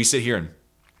think as we sit here and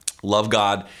love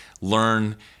God,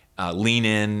 learn, lean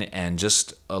in, and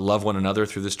just love one another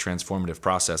through this transformative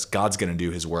process, God's going to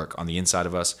do His work on the inside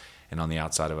of us and on the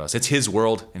outside of us. It's His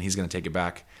world, and He's going to take it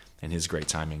back in His great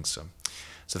timing. So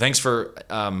thanks for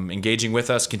engaging with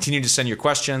us. Continue to send your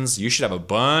questions. You should have a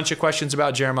bunch of questions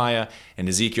about Jeremiah and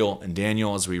Ezekiel and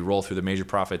Daniel as we roll through the major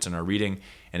prophets in our reading.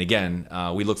 And again,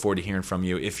 we look forward to hearing from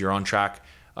you. If you're on track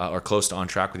or close to on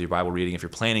track with your Bible reading, if you're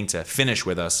planning to finish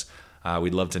with us,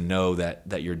 we'd love to know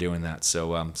that you're doing that.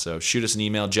 So shoot us an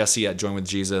email,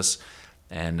 Jesse@joinwithjesus,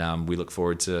 and we look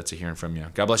forward to hearing from you.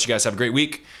 God bless you guys. Have a great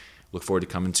week. Look forward to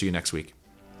coming to you next week.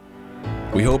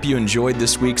 We hope you enjoyed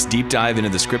this week's deep dive into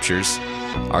the Scriptures.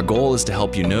 Our goal is to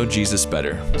help you know Jesus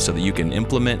better so that you can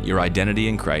implement your identity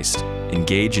in Christ,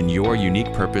 engage in your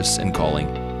unique purpose and calling,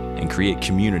 and create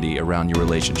community around your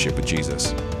relationship with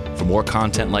Jesus. For more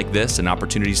content like this and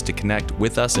opportunities to connect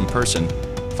with us in person,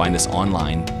 Find us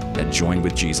online at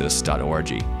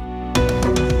joinwithjesus.org.